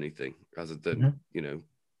cost anything other than,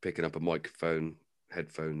 picking up a microphone,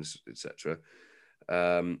 headphones, etc.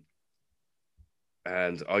 And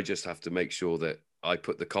I just have to make sure that I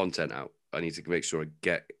put the content out. I need to make sure I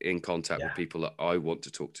get in contact with people that I want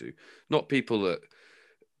to talk to, not people that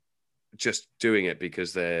just doing it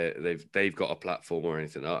because they've got a platform or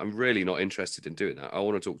anything. I'm really not interested in doing that. I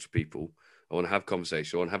want to talk to people. I want to have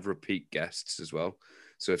conversation. I want to have repeat guests as well.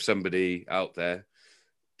 So if somebody out there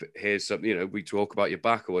hears something, we talk about your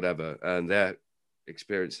back or whatever, and they're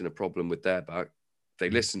experiencing a problem with their back, they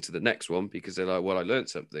listen to the next one because they're like, well, I learned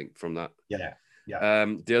something from that. Yeah.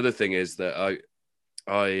 The other thing is that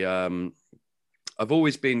I've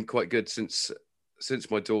always been quite good since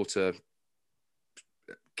my daughter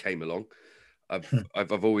came along.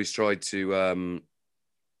 I've always tried to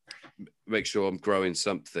make sure I'm growing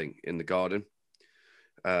something in the garden,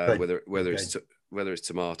 whether it's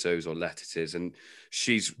tomatoes or lettuces, and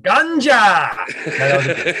she's ganja.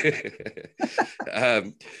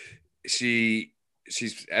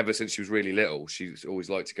 she's ever since she was really little, she's always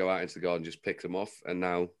liked to go out into the garden, just pick them off. And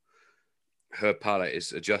now her palate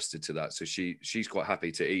is adjusted to that. So she's quite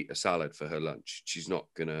happy to eat a salad for her lunch. She's not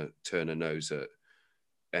going to turn her nose at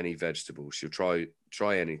any vegetable. She'll try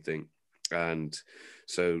anything. And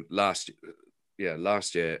so last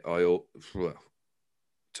year,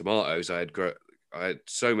 tomatoes, I had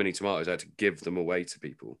so many tomatoes, I had to give them away to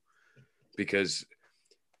people because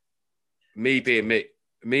me being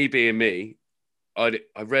me, I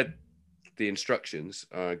read the instructions,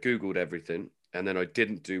 I Googled everything, and then I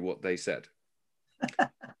didn't do what they said.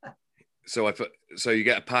 So you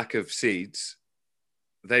get a pack of seeds,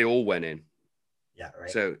 they all went in. Yeah,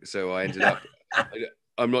 right. So I ended up,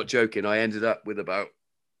 I'm not joking, I ended up with about,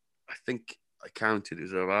 I think I counted, it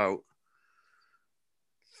was about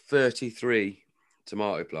 33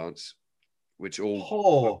 tomato plants, which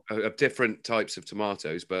all are different types of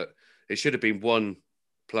tomatoes, but it should have been one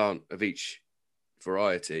plant of each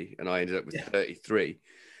variety, and I ended up with 33,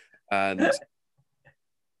 and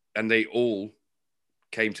they all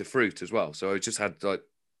came to fruit as well. So I just had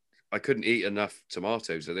I couldn't eat enough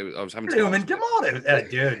tomatoes. So I was having tomatoes.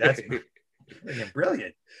 Dude, that's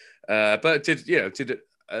brilliant. But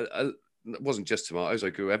it wasn't just tomatoes. I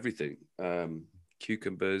grew everything,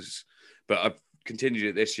 cucumbers. But I've continued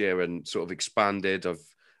it this year and sort of expanded. I've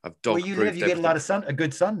dog. Where you live, you get a lot of sun, a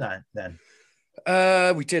good sun then.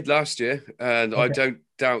 We did last year, and okay. I don't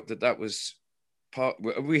doubt that was part.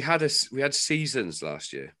 We had seasons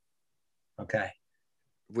last year. Okay.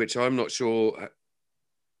 Which I'm not sure.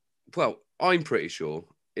 Well, I'm pretty sure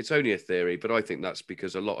it's only a theory, but I think that's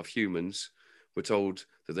because a lot of humans were told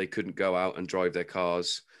that they couldn't go out and drive their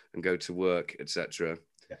cars and go to work, etc.,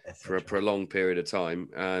 for a prolonged period of time,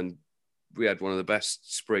 and we had one of the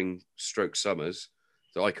best spring/summers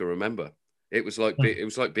that I can remember. It was like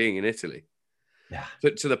being in Italy. Yeah.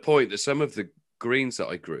 But to the point that some of the greens that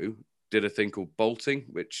I grew did a thing called bolting,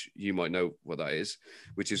 which you might know what that is,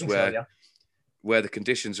 which is where the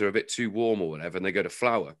conditions are a bit too warm or whatever, and they go to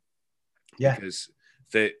flower. Yeah. Because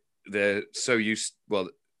they're so used. Well,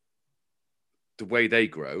 the way they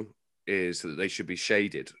grow is that they should be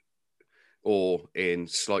shaded or in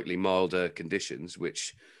slightly milder conditions,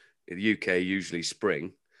 which in the UK usually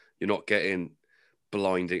spring. You're not getting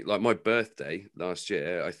blinding. Like my birthday last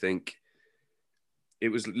year, I think it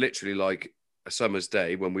was literally like a summer's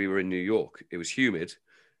day when we were in New York. It was humid,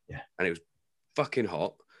 and it was fucking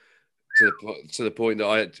hot to the point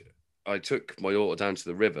that I took my daughter down to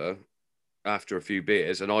the river after a few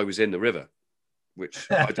beers, and I was in the river, which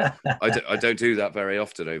I don't do that very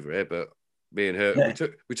often over here. But me and her,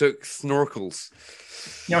 we took snorkels.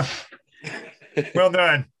 Yeah. Well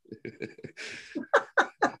done.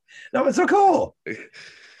 That was so cool.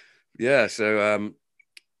 Yeah. So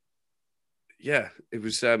it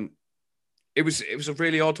was a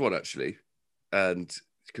really odd one actually, and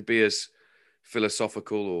it could be as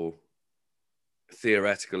philosophical or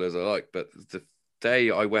theoretical as I like. But the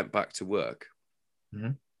day I went back to work,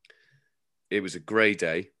 it was a grey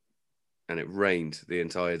day, and it rained the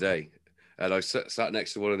entire day. And I sat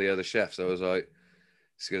next to one of the other chefs. I was like,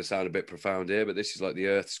 "It's going to sound a bit profound here, but this is like the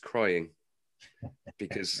earth's crying,"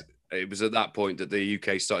 because it was at that point that the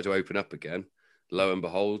UK started to open up again. Lo and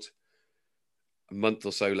behold, a month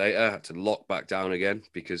or so later, I had to lock back down again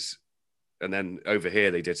and then over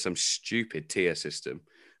here they did some stupid tier system,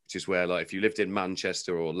 which is where like if you lived in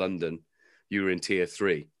Manchester or London, you were in tier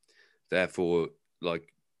 3. Therefore,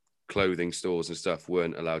 like clothing stores and stuff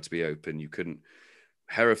weren't allowed to be open. You couldn't.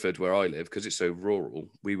 Hereford, where I live, because it's so rural,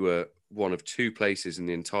 we were one of 2 places in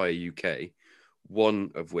the entire UK,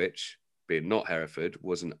 one of which, being not Hereford,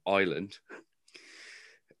 was an island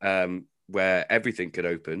where everything could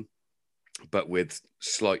open, but with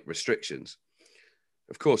slight restrictions.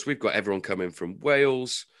 Of course, we've got everyone coming from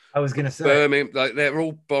Wales. I was going to say Birmingham, like they're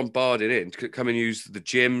all bombarded in to come and use the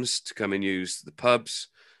gyms, to come and use the pubs,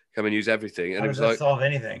 come and use everything. And how it was does that like solve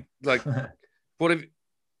anything? Like, what if?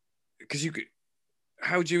 Because you could.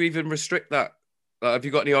 How do you even restrict that? Have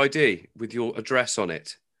you got any ID with your address on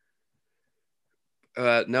it?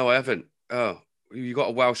 No, I haven't. Oh, you got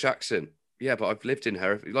a Welsh accent. Yeah, but I've lived in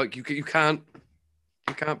Hereford. Like you can't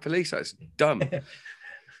police that. It's dumb.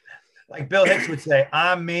 Like Bill Hicks would say,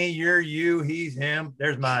 "I'm me, you're you, he's him.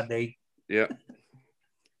 There's my ID." Yeah.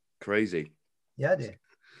 Crazy. Yeah, I did.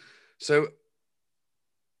 So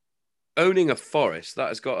owning a forest,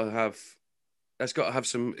 that's got to have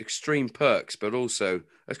some extreme perks, but also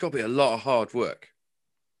it's got to be a lot of hard work.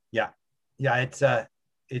 Yeah.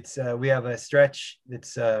 It's we have a stretch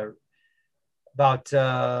that's about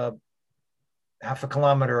half a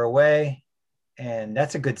kilometer away, and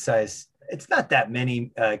that's a good size it's not that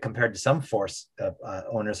many compared to some forest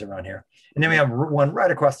owners around here. And then we have one right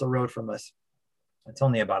across the road from us. It's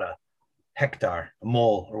only about a hectare, a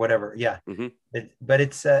mole or whatever. Yeah. But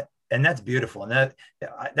it's, and that's beautiful. And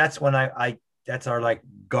that's when that's our like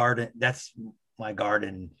garden. That's my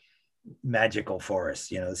garden magical forest,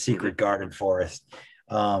 the secret garden forest,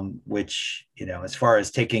 which, as far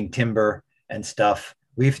as taking timber and stuff,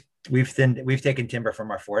 we've taken timber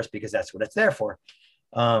from our forest because that's what it's there for.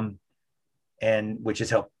 And which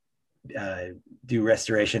has helped do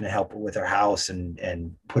restoration and help with our house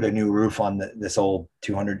and put a new roof on this old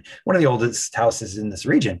one of the oldest houses in this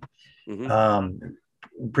region.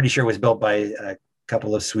 Pretty sure it was built by a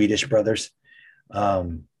couple of Swedish brothers,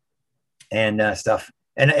 and stuff.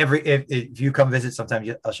 And if you come visit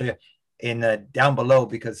sometime, I'll show you in down below,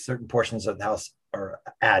 because certain portions of the house are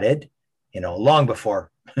added, long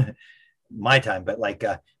before my time, but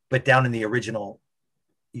down in the original,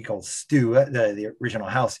 you call stew, the original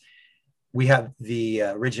house, we have the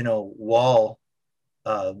original wall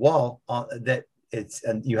that it's,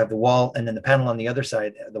 and you have the wall and then the panel on the other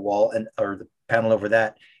side of the wall, or the panel over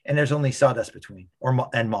that, and there's only sawdust between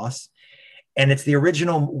and moss, and it's the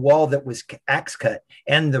original wall that was axe cut,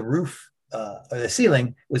 and the roof, the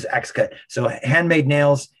ceiling was axe cut, so handmade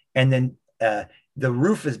nails, and then the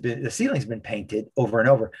ceiling's been painted over and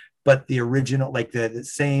over, but the original, like the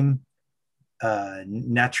same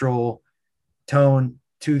natural tone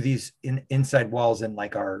to these inside walls in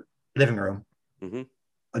like our living room.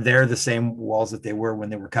 They're the same walls that they were when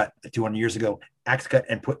they were cut 200 years ago, axe cut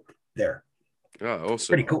and put there. Oh,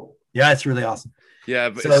 awesome. Pretty cool. Yeah, it's really awesome.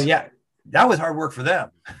 Yeah. But so yeah, that was hard work for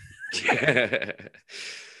them. Yeah.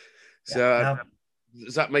 So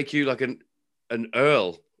does that make you like an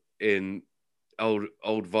earl in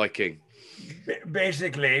old Viking?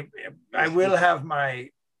 Basically, I will have my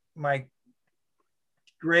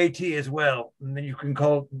gray tea as well, and then you can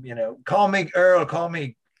call me Earl,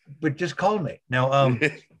 but just call me. No,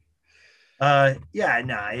 yeah,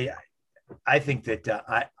 no, I think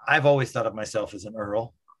that I've always thought of myself as an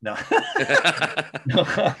Earl. No,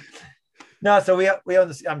 no. So we own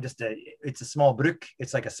this. It's a small brook.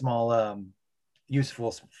 It's like a small,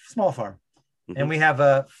 useful small farm, and we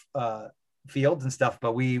have fields and stuff,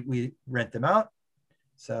 but we rent them out.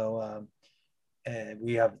 So and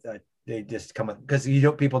we have. They just come with, because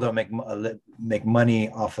people don't make money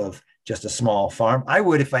off of just a small farm. I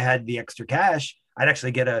would, if I had the extra cash, I'd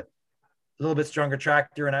actually get a little bit stronger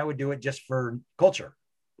tractor, and I would do it just for culture.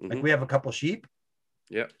 Like we have a couple sheep,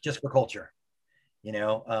 just for culture,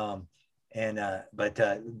 but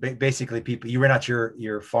basically you rent out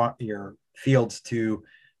your fields to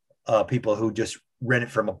people who just rent it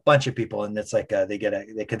from a bunch of people, and it's like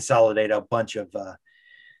they consolidate a bunch of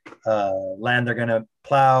land they're going to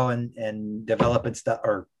plow and develop and stuff,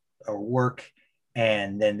 or work,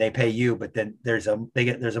 and then they pay you, but then there's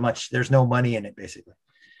no money in it, basically.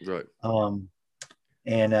 Right.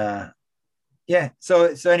 Yeah.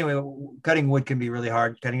 So anyway, cutting wood can be really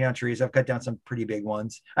hard. Cutting down trees. I've cut down some pretty big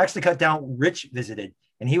ones. I actually cut down. Rich visited,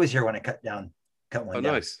 and he was here when I cut one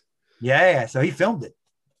down. Nice. Yeah. So he filmed it.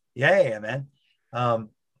 Yeah, man.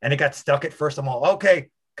 And it got stuck at first. I'm all, okay,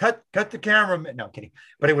 cut the camera. No, I'm kidding.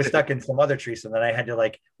 But it was stuck in some other tree. So then I had to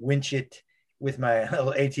like winch it with my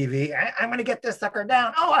little ATV. I'm going to get this sucker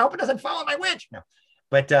down. Oh, I hope it doesn't fall on my winch. No.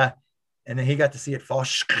 But, and then he got to see it fall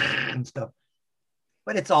and stuff.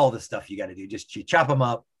 But it's all the stuff you got to do. Just you chop them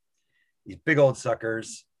up, these big old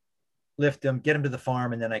suckers, lift them, get them to the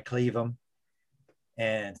farm, and then I cleave them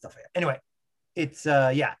and stuff like that. Anyway, it's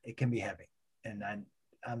it can be heavy, and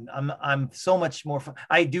I'm so much more fun.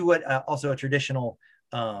 I do what also a traditional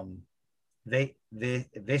Vestable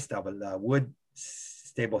wood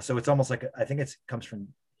stable. So it's almost like I think it comes from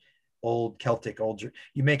old Celtic.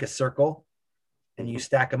 You make a circle and you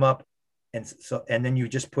stack them up. And then you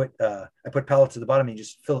just put I put pellets at the bottom and you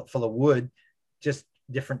just fill it full of wood, just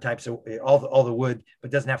different types of all the wood, but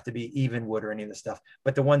it doesn't have to be even wood or any of the stuff.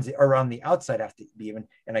 But the ones that are on the outside have to be even.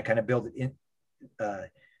 And I kind of build it in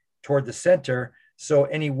toward the center, so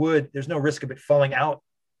any wood, there's no risk of it falling out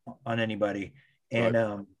on anybody.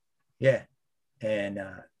 And right.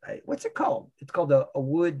 What's it called? It's called a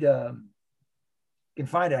wood. You can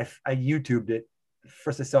find it. I YouTubed it.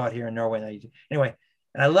 First I saw it here in Norway. Anyway.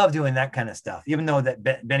 And I love doing that kind of stuff, even though that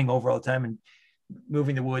bending over all the time and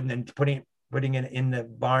moving the wood and then putting it in the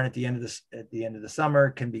barn at the end of the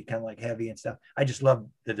summer can be kind of like heavy and stuff. I just love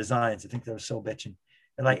the designs. I think they're so bitchin'.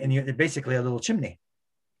 And you're basically a little chimney,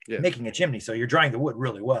 making a chimney. So you're drying the wood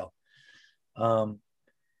really well.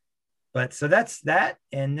 But so that's that.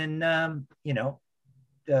 And then, the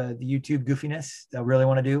YouTube goofiness I really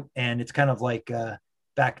want to do. And it's kind of like,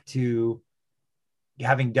 back to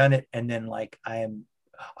having done it, and then like I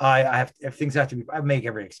have, if things have to be, I make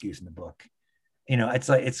every excuse in the book. You know, it's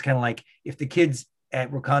like, it's kind of like if the kids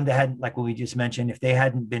at Wakanda hadn't, like what we just mentioned, if they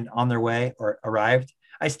hadn't been on their way or arrived,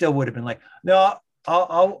 I still would have been like, no,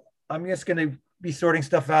 I'm just going to be sorting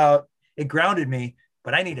stuff out. It grounded me,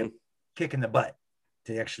 but I need a kick in the butt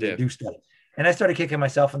to actually do stuff. And I started kicking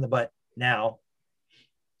myself in the butt now,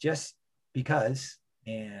 just because.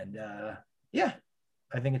 And yeah,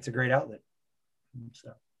 I think it's a great outlet.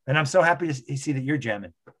 So, and I'm so happy to see that you're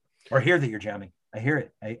jamming, or hear that you're jamming. I hear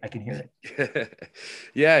it. I can hear it.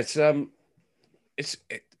 Yeah,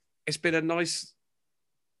 it's been a nice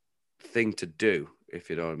thing to do, if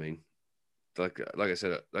you know what I mean. Like I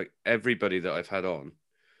said, like everybody that I've had on,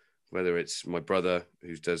 whether it's my brother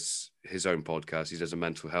who does his own podcast, he does a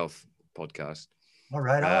mental health podcast. All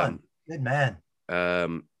right, on. Good man.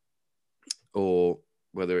 Or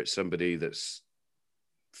whether it's somebody that's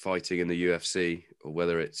fighting in the UFC, or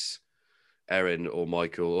whether it's Erin or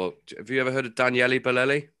Michael. Or have you ever heard of Daniele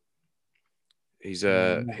Bolelli? He's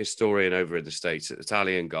a historian over in the States, an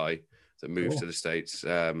Italian guy that moved to the States.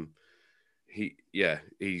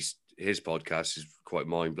 His podcast is quite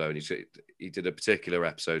mind blowing. He did a particular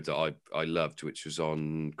episode that I loved, which was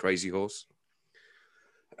on Crazy Horse,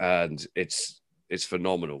 and it's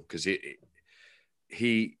phenomenal because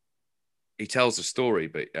he tells a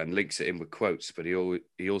story, and links it in with quotes, but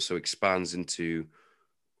he also expands into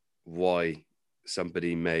why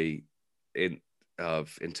somebody may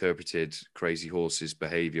have interpreted Crazy Horse's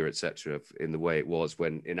behavior, etc., in the way it was,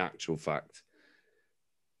 when in actual fact,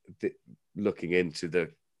 looking into the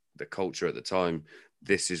culture at the time,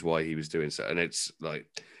 this is why he was doing so. And it's like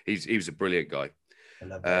he was a brilliant guy. I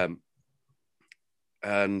love that.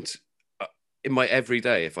 And in my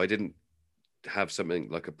everyday, if I didn't have something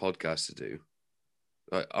like a podcast to do,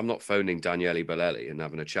 I'm not phoning Daniele Bolelli and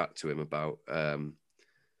having a chat to him about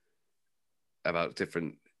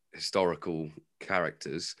different historical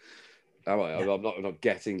characters. I'm not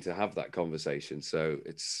getting to have that conversation. So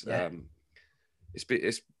it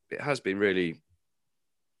has been really.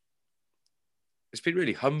 It's been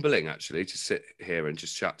really humbling, actually, to sit here and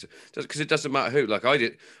just chat, because it doesn't matter who. Like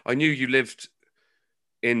I knew you lived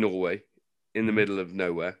in Norway, in the middle of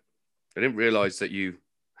nowhere. I didn't realize that you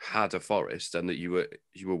had a forest and that you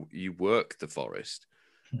worked the forest.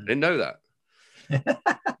 I didn't know that.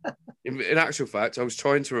 In actual fact, I was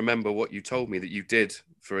trying to remember what you told me that you did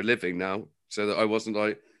for a living now, so that I wasn't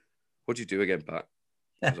like, "What do you do again, Pat?"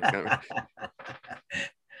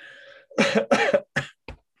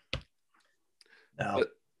 No.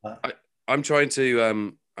 I'm trying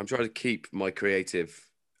to keep my creative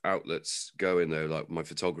outlets going, though, like my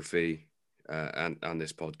photography and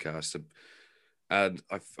this podcast. And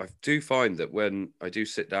I do find that when I do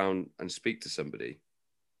sit down and speak to somebody,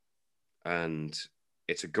 and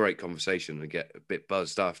it's a great conversation, and I get a bit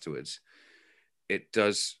buzzed afterwards, it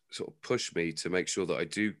does sort of push me to make sure that I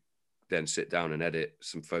do then sit down and edit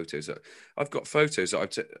some photos. I've got photos that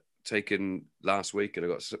I've taken last week, and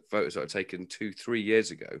I've got photos that I've taken 2-3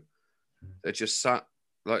 years ago that just sat,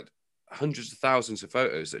 like hundreds of thousands of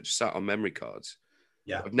photos that just sat on memory cards.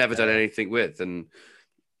 Yeah, I've never done anything with. And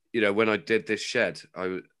you know, when I did this shed,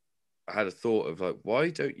 I had a thought of like, why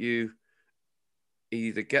don't you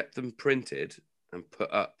either get them printed and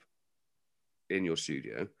put up in your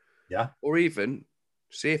studio, or even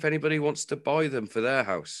see if anybody wants to buy them for their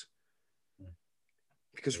house?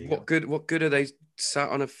 Because what good are they sat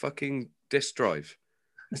on a fucking disk drive?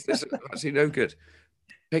 It's actually no good.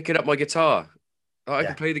 Picking up my guitar, I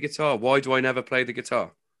can play the guitar. Why do I never play the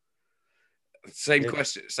guitar? Same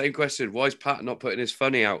question. Why is Pat not putting his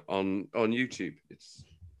funny out on YouTube?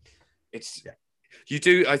 You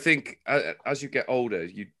do. I think as you get older,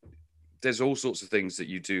 there's all sorts of things that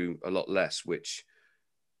you do a lot less, which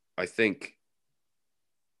I think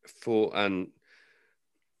and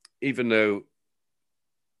even though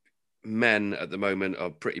men at the moment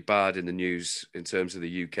are pretty bad in the news in terms of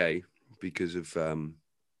the UK because of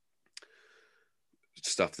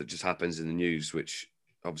stuff that just happens in the news, which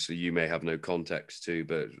obviously you may have no context to,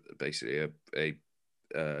 but basically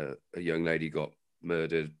a young lady got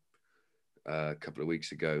murdered a couple of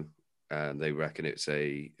weeks ago, and they reckon it's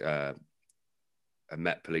a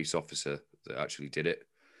Met police officer that actually did it.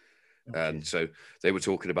 Okay. And so they were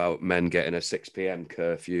talking about men getting a 6 p.m.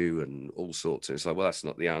 curfew and all sorts. And it's like, well, that's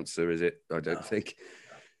not the answer, is it? I don't think.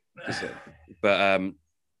 But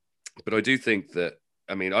I do think that,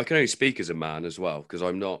 I mean, I can only speak as a man as well, because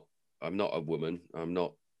I'm not a woman. I'm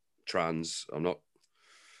not trans. I'm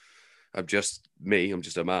just me. I'm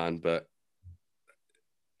just a man. But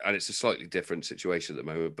and it's a slightly different situation at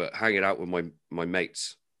the moment, but hanging out with my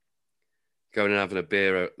mates, going and having a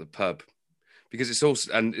beer at the pub, because it's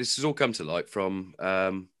also, and this has all come to light from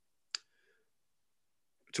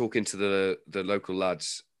talking to the local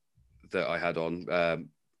lads that I had on, a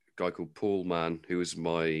guy called Paul Mann, who was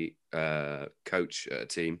my coach at a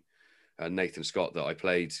team, and Nathan Scott that I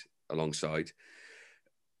played alongside.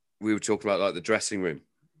 We were talking about like the dressing room,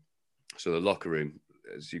 so the locker room,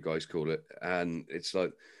 as you guys call it, and it's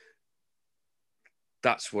like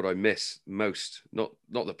that's what I miss most. Not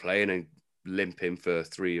the playing and limping for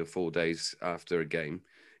 3 or 4 days after a game.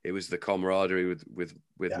 It was the camaraderie with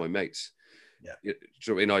my mates. Yeah.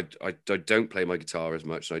 So, I mean, I don't play my guitar as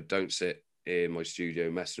much. And I don't sit in my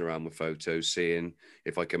studio messing around with photos, seeing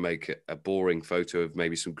if I can make a boring photo of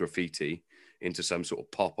maybe some graffiti into some sort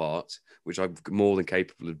of pop art, which I'm more than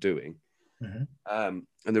capable of doing. Mm-hmm.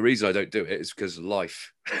 And the reason I don't do it is because of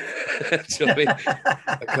life. Do you know what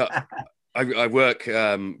I mean? I work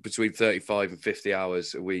between 35 and 50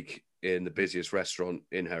 hours a week in the busiest restaurant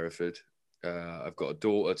in Hereford. I've got a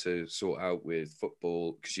daughter to sort out with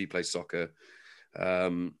football because she plays soccer.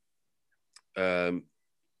 You know,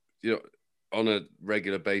 on a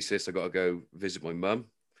regular basis, I got to go visit my mum.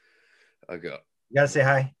 You gotta say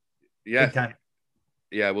hi. Yeah. Big time.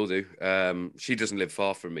 Yeah, we'll do. She doesn't live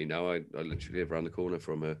far from me now. I literally live around the corner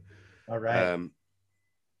from her. All right.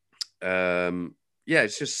 Yeah,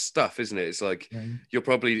 it's just stuff, isn't it? It's like you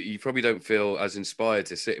probably don't feel as inspired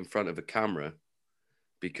to sit in front of a camera,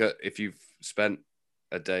 because if you've spent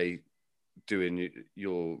a day doing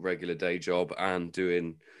your regular day job and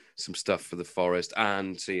doing some stuff for the forest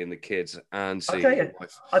and seeing the kids and seeing your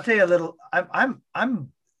wife. I'll tell you a little. I'm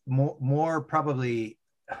more probably.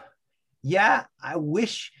 Yeah, I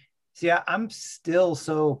wish. See, I'm still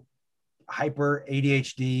so hyper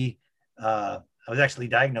ADHD. I was actually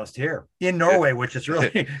diagnosed here in Norway, which is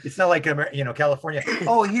really, it's not like, California.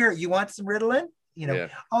 Oh, here, you want some Ritalin? No,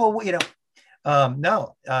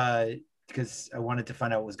 because I wanted to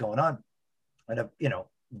find out what was going on. And,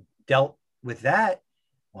 dealt with that.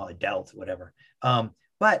 Well, I dealt, whatever.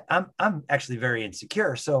 But I'm actually very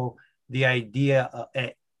insecure. So the idea,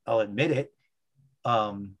 I'll admit it,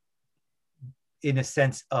 in a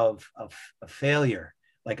sense of failure,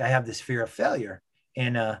 like I have this fear of failure.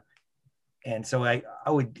 And so I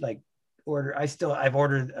would like I've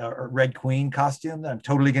ordered a Red Queen costume that I'm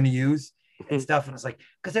totally going to use and stuff. And it's like,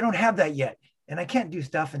 because I don't have that yet and I can't do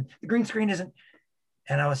stuff and the green screen isn't.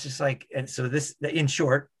 And I was just like, and so this, in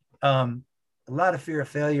short, a lot of fear of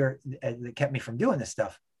failure that kept me from doing this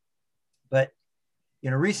stuff. But,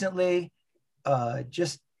 recently,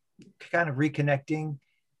 just kind of reconnecting.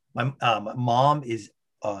 My mom is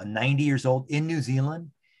 90 years old in New Zealand.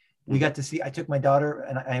 We got to see, I took my daughter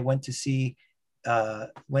and I went to see,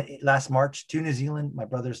 went last March to New Zealand. My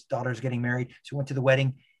brother's daughter's getting married. So we went to the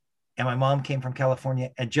wedding and my mom came from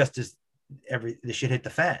California, and just as the shit hit the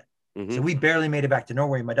fan. Mm-hmm. So we barely made it back to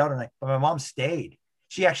Norway, my daughter and I, but my mom stayed.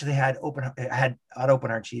 She actually had open heart, and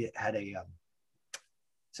she had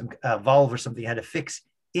some valve or something, had to fix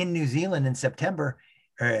in New Zealand in September,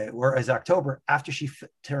 or as October, after she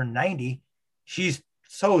turned 90. She's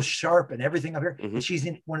so sharp and everything up here. Mm-hmm. And she's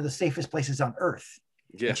in one of the safest places on earth.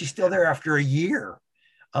 Yeah. And she's still there after a year.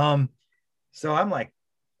 So I'm like,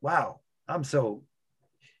 wow, I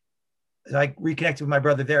reconnected with my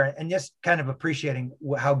brother there and just kind of appreciating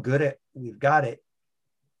how good we've got it.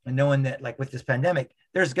 And knowing that, like, with this pandemic,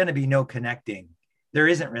 there's going to be no connecting. There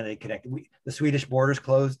isn't really connecting. The Swedish border's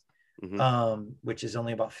closed, which is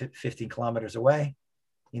only about 15 kilometers away,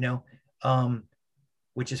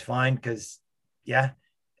 which is fine because,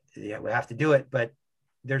 we have to do it. But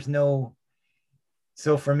there's no.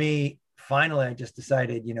 So for me, finally, I just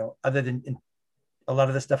decided, other than a lot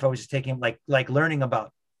of the stuff I was just taking, like learning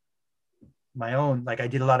about my own, like I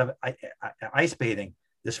did a lot of ice bathing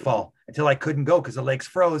this fall until I couldn't go because the lakes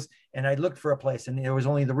froze, and I looked for a place and there was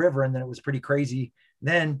only the river, and then it was pretty crazy.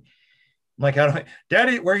 Then I'm like,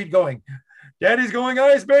 Daddy, where are you going? Daddy's going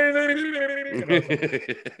ice bathing.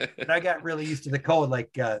 And I got really used to the cold.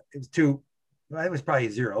 Like it was probably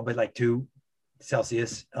 0, but like 2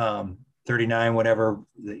 Celsius, 39, whatever.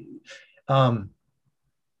 I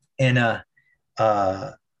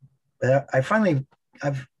finally,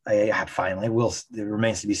 it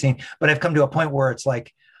remains to be seen, but I've come to a point where it's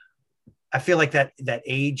like, I feel like that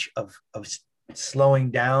age of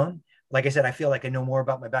slowing down. Like I said, I feel like I know more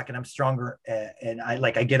about my back and I'm stronger. And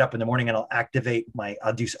I get up in the morning and I'll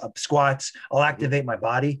do squats. I'll activate my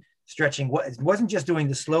body, stretching. It wasn't just doing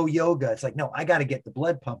the slow yoga. It's like, no, I got to get the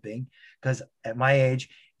blood pumping because at my age,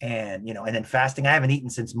 and then fasting, I haven't eaten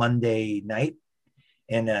since Monday night.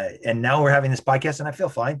 And now we're having this podcast, and I feel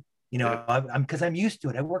fine. You know, Yeah. I'm because I'm used to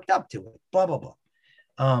it. I worked up to it. Blah blah blah.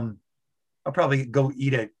 I'll probably go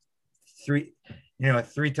eat three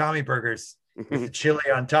Tommy burgers with the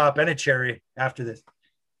chili on top and a cherry after this.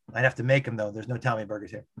 I'd have to make them though. There's no Tommy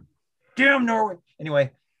burgers here. Damn Norway.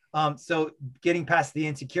 Anyway, so getting past the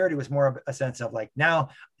insecurity was more of a sense of like, now,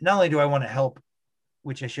 not only do I want to help,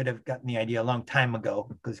 which I should have gotten the idea a long time ago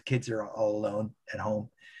because kids are all alone at home,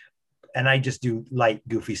 and I just do light,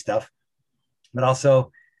 goofy stuff, but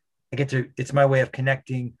also it's my way of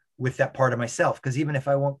connecting with that part of myself. Because even if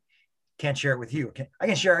I can't share it with you, I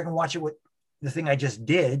can watch it with the thing I just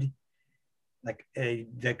did, like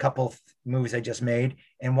the couple movies I just made,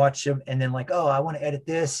 and watch them, and then like, oh, I want to edit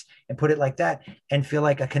this and put it like that, and feel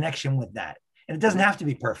like a connection with that. And it doesn't have to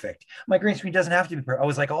be perfect. My green screen doesn't have to be perfect. I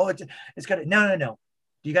was like, oh, it's got to, no.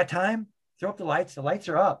 Do you got time? Throw up the lights. The lights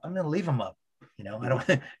are up. I'm going to leave them up. You know, I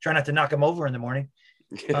don't try not to knock them over in the morning.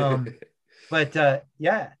 But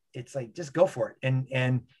yeah, it's like, just go for it.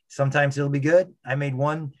 And sometimes it'll be good. I made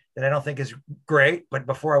one that I don't think is great, but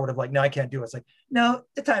before I would have like, no, I can't do it. It's like, no,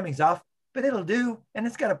 the timing's off, but it'll do. And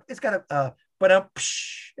it's got but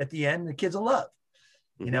at the end, the kids will love,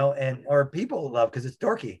 you know, or people will love because it's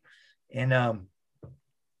dorky. And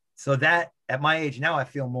so that at my age now, I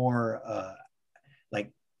feel more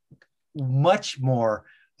like much more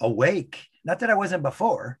awake. Not that I wasn't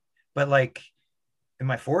before, but like in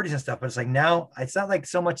my 40s and stuff. But it's like now it's not like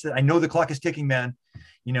so much that I know the clock is ticking, man,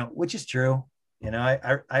 you know, which is true. You know,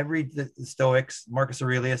 I read the Stoics, Marcus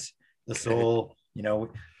Aurelius, the soul, you know,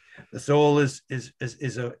 the soul is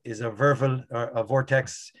a verval or a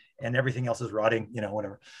vortex, and everything else is rotting, you know,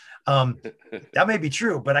 whatever. That may be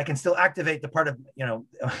true, but I can still activate the part of, you know,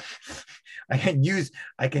 I can use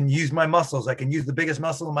my muscles. I can use the biggest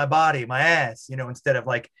muscle in my body, my ass, you know, instead of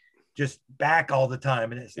like just back all the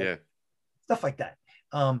time. And it's like, stuff like that.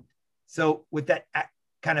 So with that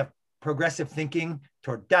kind of progressive thinking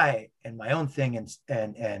toward diet and my own thing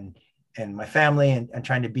and my family and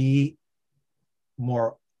trying to be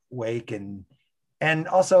more awake and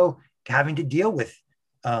also having to deal with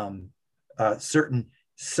certain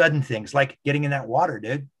sudden things like getting in that water,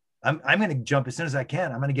 dude. I'm going to jump as soon as I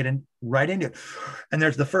can. I'm going to get in right into it. And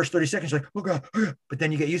there's the first 30 seconds, like, oh God, but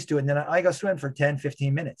then you get used to it. And then I go swim for 10,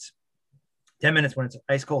 15 minutes, 10 minutes when it's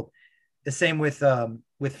ice cold. The same with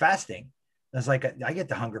fasting. It's like, I get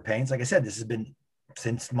the hunger pains. Like I said, this has been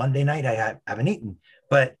since Monday night. I haven't eaten,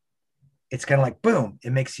 but it's kind of like, boom,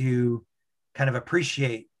 it makes you kind of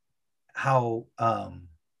appreciate how,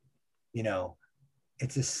 you know,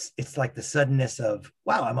 it's like the suddenness of,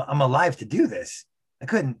 wow, I'm alive to do this. I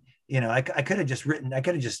couldn't, you know, I could have just written, I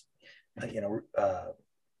could have just, you know,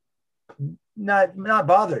 not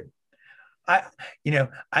bothered.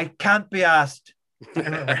 I can't be asked. I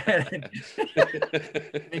remember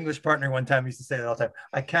an English partner one time used to say that all the time.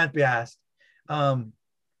 I can't be asked.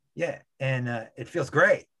 Yeah. And it feels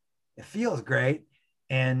great. It feels great.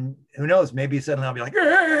 And who knows, maybe suddenly I'll be like,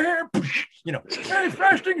 you know, hey,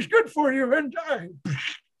 fasting's good for you. And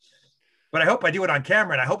but I hope I do it on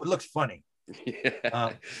camera, and I hope it looks funny.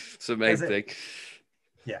 Yeah, it's the main thing.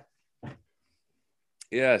 Yeah.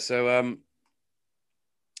 Yeah. So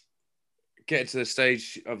getting to the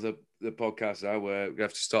stage of the podcast now where we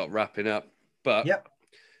have to start wrapping up. But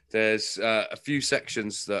there's a few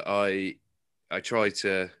sections that I try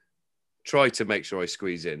to make sure I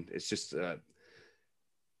squeeze in. It's just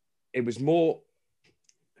it was more.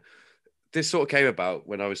 This sort of came about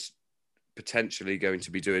when I was potentially going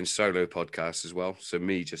to be doing solo podcasts as well. So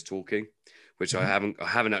me just talking, which I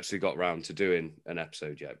haven't actually got around to doing an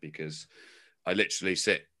episode yet, because I literally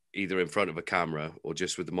sit either in front of a camera or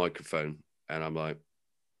just with the microphone, and I'm like,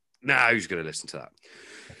 nah, who's going to listen to that?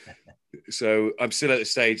 So I'm still at the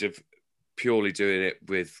stage of purely doing it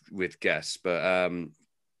with guests. But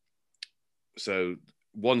so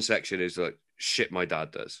one section is like shit my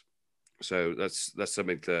dad does. So that's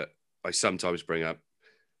something that I sometimes bring up.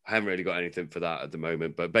 I haven't really got anything for that at the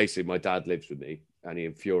moment, but basically my dad lives with me and he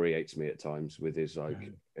infuriates me at times with his like,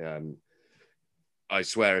 I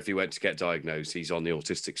swear if he went to get diagnosed, he's on the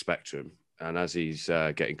autistic spectrum. And as he's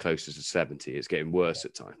getting closer to 70, it's getting worse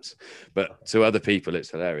at times. But to other people, it's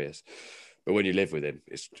hilarious. But when you live with him,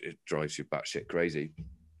 it drives you batshit crazy.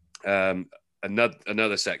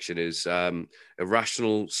 Another section is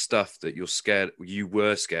irrational stuff that you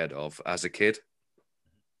were scared of as a kid.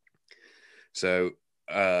 So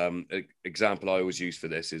example I always use for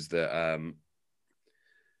this is that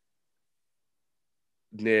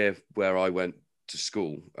near where I went to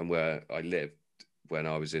school and where I lived when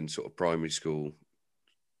I was in sort of primary school,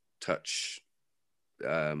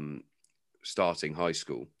 starting high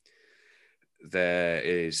school, there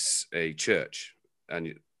is a church,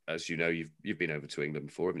 and as you know, you've been over to England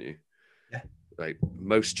before, haven't you? Yeah. Like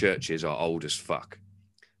most churches are old as fuck,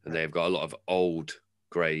 and they've got a lot of old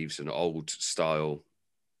graves and old style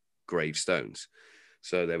gravestones.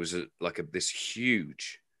 So there was this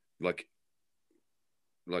huge, like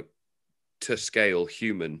to scale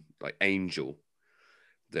human, like angel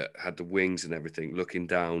that had the wings and everything, looking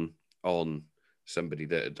down on somebody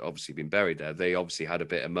that had obviously been buried there. They obviously had a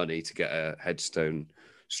bit of money to get a headstone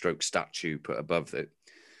stroke statue put above it.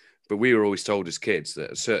 But we were always told as kids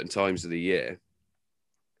that at certain times of the year,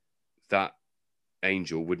 that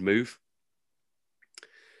angel would move.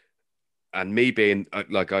 And me being,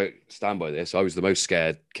 like, I stand by this, I was the most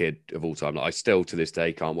scared kid of all time. Like, I still, to this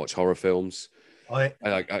day, can't watch horror films. I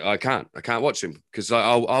can't watch them because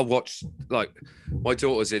I'll watch, like, my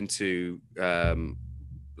daughter's into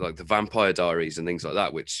like the Vampire Diaries and things like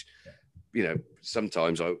that, which, you know,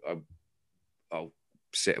 sometimes I'll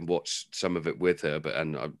sit and watch some of it with her,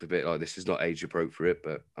 and I'm a bit like, this is not age appropriate,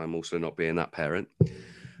 but I'm also not being that parent.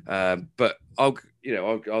 But I'll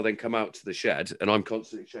then come out to the shed and I'm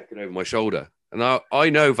constantly checking over my shoulder, and I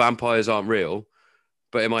know vampires aren't real,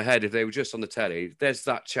 but in my head, if they were just on the telly, there's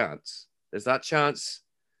that chance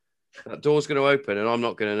that door's going to open and I'm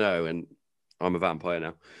not going to know, and I'm a vampire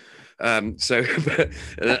now. I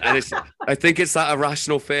think it's that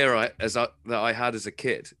irrational fear that I had as a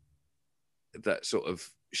kid that sort of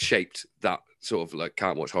shaped that sort of, like,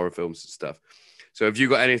 can't watch horror films and stuff. So have you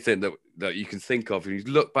got anything that you can think of and you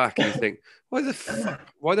look back and you think, why the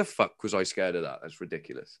fuck was I scared of that? That's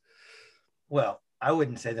ridiculous. Well, I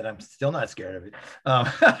wouldn't say that I'm still not scared of it.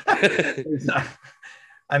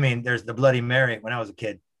 I mean, there's the Bloody Mary. When I was a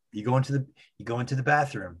kid, you go into the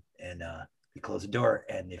bathroom and you close the door,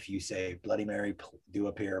 and if you say Bloody Mary do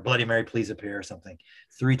appear, or Bloody Mary please appear, or something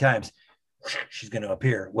 3 times, she's going to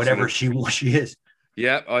appear, whatever she is.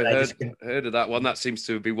 Yeah, I heard of that one. That seems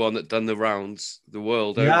to be one that done the rounds the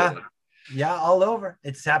world over. Yeah, all over.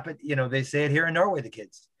 It's happened. You know, they say it here in Norway, the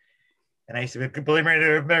kids. And I used to be, Bloody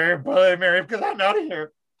Mary, because I'm out of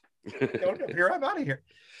here. Don't appear, I'm out of here.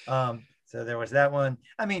 So there was that one.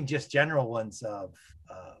 I mean, just general ones of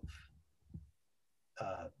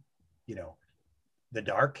you know, the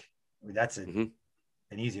dark. I mean, that's an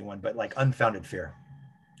easy one, but like unfounded fear,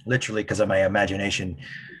 literally, because of my imagination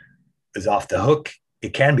is off the hook.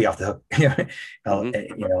 It can be off the hook, you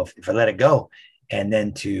know, if I let it go. And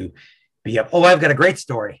then to be up. Oh, I've got a great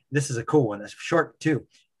story. This is a cool one. It's short too.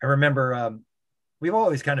 I remember we've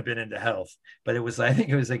always kind of been into health, but I think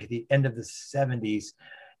it was like at the end of the 70s.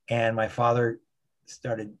 And my father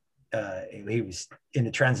started, he was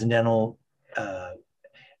into transcendental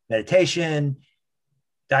meditation,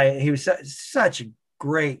 diet. He was such a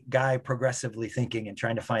great guy, progressively thinking and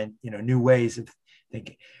trying to find, you know, new ways of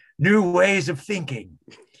thinking.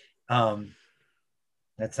 That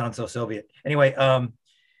sounds so Soviet. Anyway,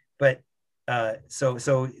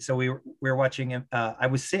 so we were watching him. I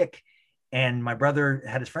was sick, and my brother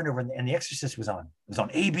had his friend over, and The Exorcist was on. It was on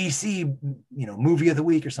ABC, you know, movie of the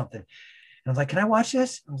week or something. And I was like, "Can I watch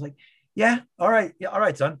this?" I was like, "Yeah, all right,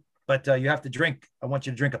 son. But you have to drink. I want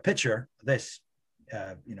you to drink a pitcher of this,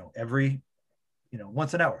 you know, every, you know,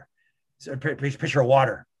 once an hour. So a pitcher of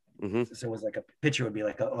water." Mm-hmm. So it was like a pitcher would be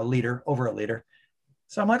like a liter, over a liter.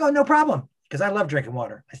 So I'm like, "Oh, no problem," because I love drinking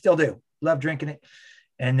water. I still do. Love drinking it.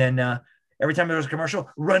 And then every time there was a commercial,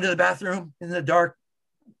 run to the bathroom in the dark.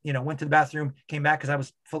 You know, went to the bathroom, came back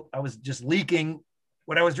because I was just leaking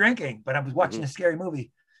what I was drinking. But I was watching a scary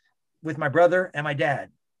movie with my brother and my dad,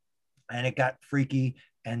 and it got freaky.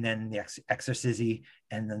 And then the exorcism,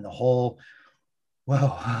 and then the whole,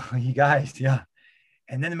 whoa, you guys, yeah.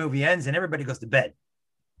 And then the movie ends, and everybody goes to bed.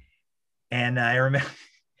 And I remember,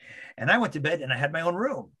 and I went to bed, and I had my own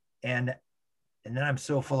room, and then I'm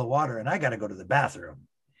so full of water, and I got to go to the bathroom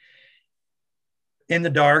in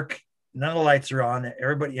the dark. None of the lights are on.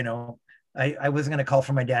 Everybody, you know, I wasn't going to call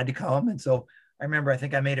for my dad to come. And so I remember, I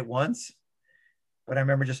think I made it once, but I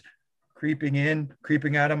remember just creeping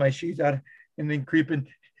out of my sheets, and then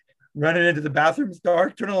running into the bathroom. It's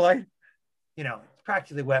dark, turn on the light, you know,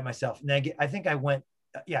 practically wet myself. And then I think I went,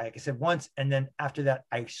 like I said, once. And then after that,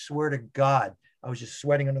 I swear to God, I was just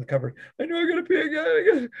sweating under the cover. I know I got to pee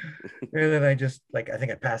again. And then I just, like, I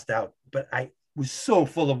think I passed out, but I was so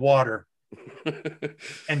full of water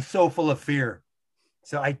and so full of fear.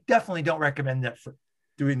 So I definitely don't recommend that for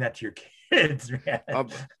doing that to your kids, man.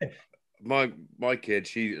 My kid,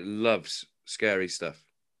 she loves scary stuff.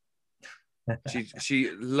 She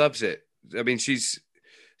loves it. I mean, she's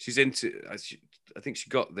into. I think she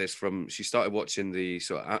got this from. She started watching the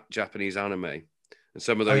sort of Japanese anime, and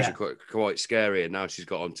some of those are quite scary. And now she's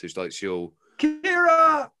got onto, like, she'll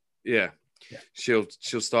Mira. Yeah. Yeah.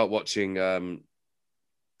 She'll start watching.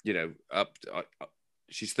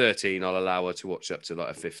 She's 13. I'll allow her to watch up to like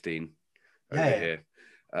a 15 over Yeah. here.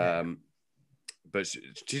 Yeah. But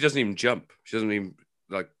she doesn't even jump. She doesn't even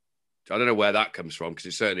like. I don't know where that comes from because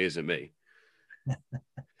it certainly isn't me.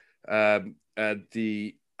 And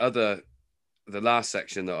the last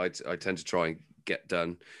section that I tend to try and get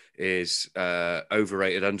done is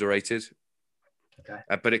overrated, underrated. Okay.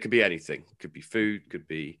 But it could be anything. It could be food, could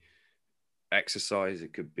be exercise,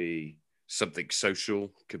 it could be something social,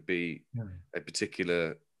 it could be a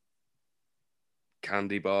particular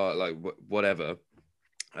candy bar, like whatever.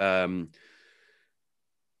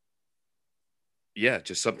 Yeah,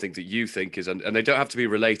 just something that you think is, and they don't have to be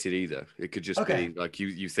related either. It could just be like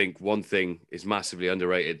you think one thing is massively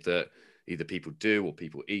underrated that either people do or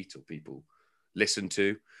people eat or people listen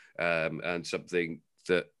to, and something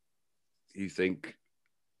that you think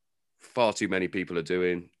far too many people are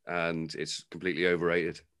doing and it's completely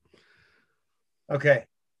overrated. Okay.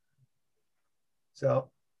 So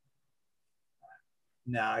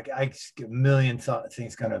now I just get a million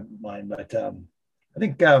things kind of mind, but I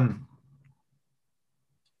think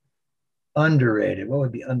underrated. What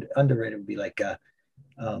would be underrated? Would be like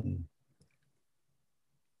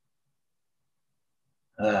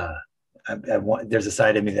I want. There's a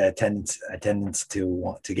side of me that tends to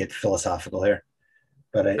want to get philosophical here,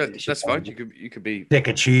 but that's fine. You could be pick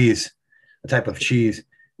a cheese, a type of cheese.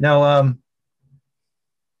 No,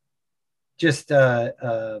 just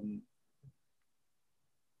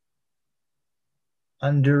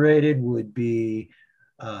underrated would be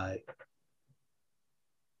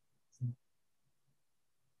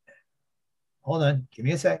hold on, give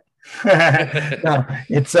me a sec. No,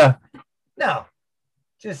 it's no,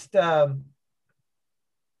 just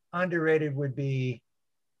underrated would be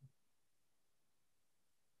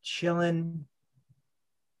chilling.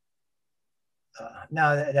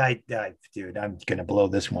 No, dude, I'm gonna blow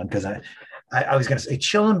this one because I was gonna say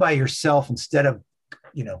chilling by yourself instead of,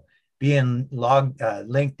 being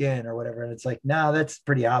LinkedIn or whatever. And it's like, no, that's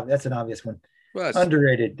pretty obvious. That's an obvious one. Well,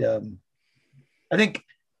 underrated. I think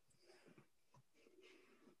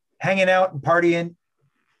hanging out and partying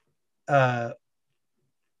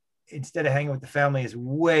instead of hanging with the family is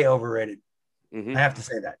way overrated. Mm-hmm. I have to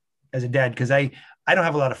say that as a dad, because I don't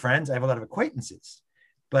have a lot of friends. I have a lot of acquaintances,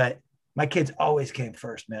 but my kids always came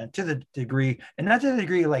first, man, to the degree, and not to the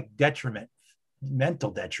degree of like mental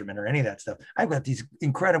detriment or any of that stuff. I've got these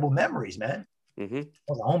incredible memories, man. Mm-hmm. I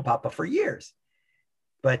was a home papa for years,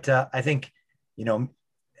 but I think,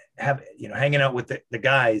 hanging out with the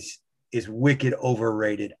guys is wicked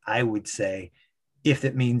overrated, I would say, if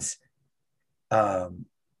it means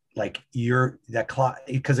like that clock,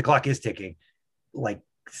 because the clock is ticking, like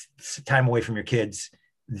time away from your kids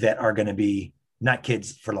that are going to be not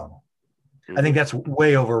kids for long. Mm-hmm. I think that's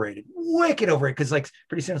way overrated, wicked overrated. Because like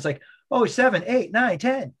pretty soon it's like, oh, 7, 8, 9,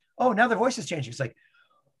 10. Oh, now their voice is changing. It's like,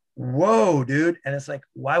 whoa, dude. And it's like,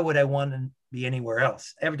 why would I want to be anywhere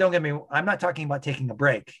else? Don't get me, I'm not talking about taking a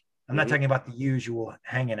break. I'm not talking about the usual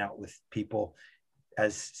hanging out with people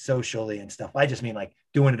as socially and stuff. I just mean like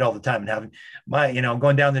doing it all the time and having my,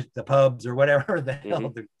 going down the pubs or whatever the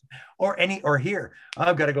hell, or here.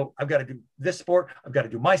 I've got to do this sport. I've got to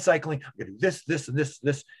do my cycling. I've got to do this, and this.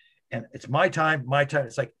 And it's my time.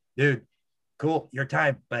 It's like, dude, cool, your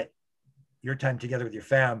time, but your time together with your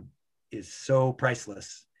fam is so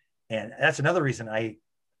priceless. And that's another reason I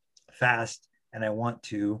fast, and I want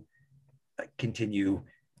to continue.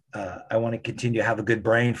 I want to continue to have a good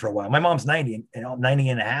brain for a while. My mom's 90 and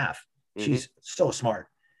a half. Mm-hmm. She's so smart.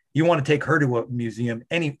 You want to take her to a museum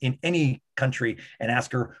in any country and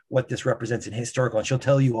ask her what this represents in historical, and she'll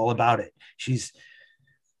tell you all about it. She's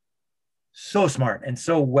so smart and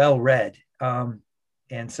so well read. And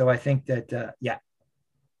so I think that, I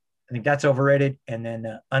think that's overrated. And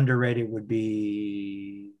then underrated would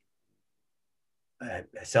be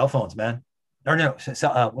cell phones, man. Or no,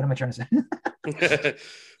 what am I trying to say?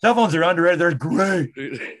 Cell phones are underrated. They're great.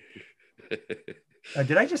 Did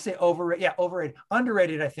I just say overrated? Yeah, overrated.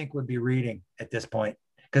 Underrated, I think, would be reading at this point.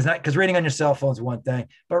 Because reading on your cell phone is one thing,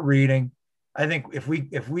 but reading, I think if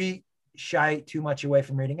we shy too much away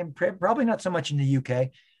from reading, and probably not so much in the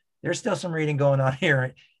UK, there's still some reading going on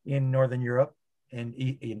here in Northern Europe, and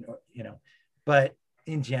but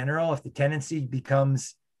in general, if the tendency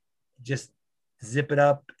becomes just zip it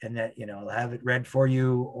up and that have it read for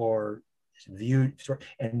you or viewed,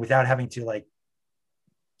 and without having to like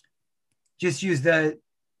just use the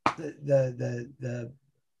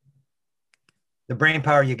brain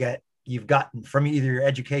power you've gotten from either your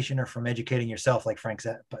education or from educating yourself, like Frank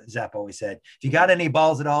Zappa always said. If you got any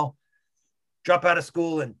balls at all, drop out of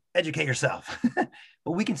school and educate yourself.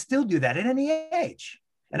 But we can still do that at any age.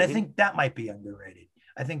 And I think that might be underrated.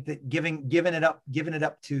 I think that giving it up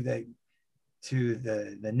to the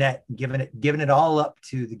net, giving it all up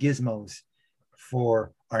to the gizmos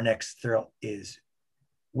for our next thrill is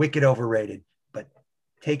wicked overrated, but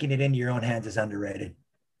taking it into your own hands is underrated.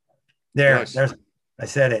 There's I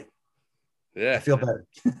said it. Yeah. I feel better.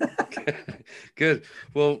 Good.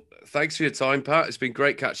 Well, thanks for your time, Pat. It's been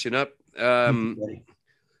great catching up.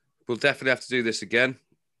 We'll definitely have to do this again.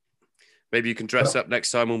 Maybe you can dress up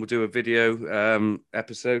next time when we'll do a video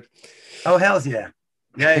episode. Oh, hells yeah.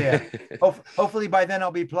 Yeah. Hopefully by then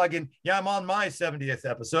I'll be plugging. Yeah, I'm on my 70th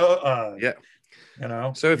episode. Yeah. You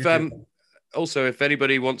know. So if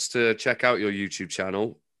anybody wants to check out your YouTube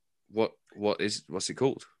channel, what's it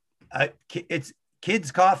called? It's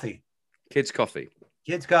Kids Coffee. Kids Coffee.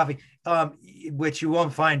 Kids Coffee. Which you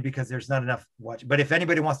won't find because there's not enough watch. But if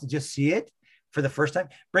anybody wants to just see it for the first time,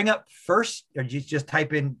 bring up first, or just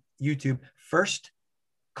type in YouTube first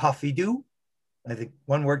coffee do. I think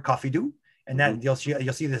one word, coffee do, and then you'll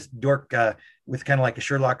see this dork with kind of like a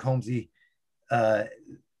Sherlock Holmesy outfit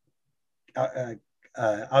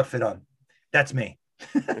on. That's me.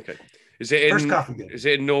 Okay. Is it First coffee do. Is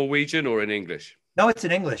it in Norwegian or in English? No, it's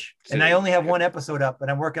in English, and I only have one episode up, but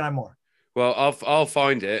I'm working on more. Well, I'll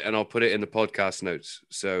find it and I'll put it in the podcast notes.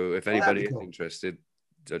 So if anybody is interested,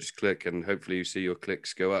 I'll just click and hopefully you see your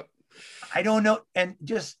clicks go up. I don't know. And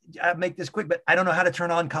just make this quick, but I don't know how to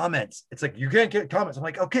turn on comments. It's like, you can't get comments. I'm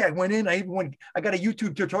like, okay, I went in. I got a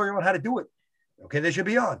YouTube tutorial on how to do it. Okay, they should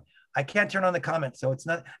be on. I can't turn on the comments. So it's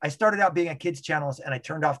not, I started out being a kids channel and I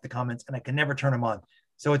turned off the comments and I can never turn them on.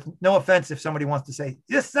 So it's no offense if somebody wants to say,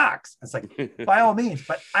 this sucks. It's like, by all means,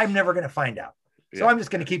 but I'm never going to find out. So I'm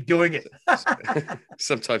just going to keep doing it.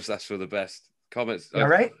 Sometimes that's for the best. Comments. All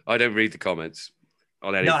right. I don't read the comments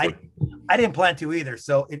on anything. No, I didn't plan to either.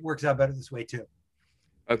 So it works out better this way too.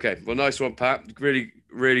 Okay. Well, nice one, Pat. Really,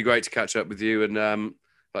 really great to catch up with you. And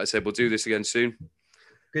like I said, we'll do this again soon.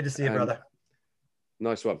 Good to see you, brother.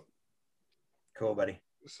 Nice one. Cool, buddy.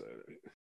 So.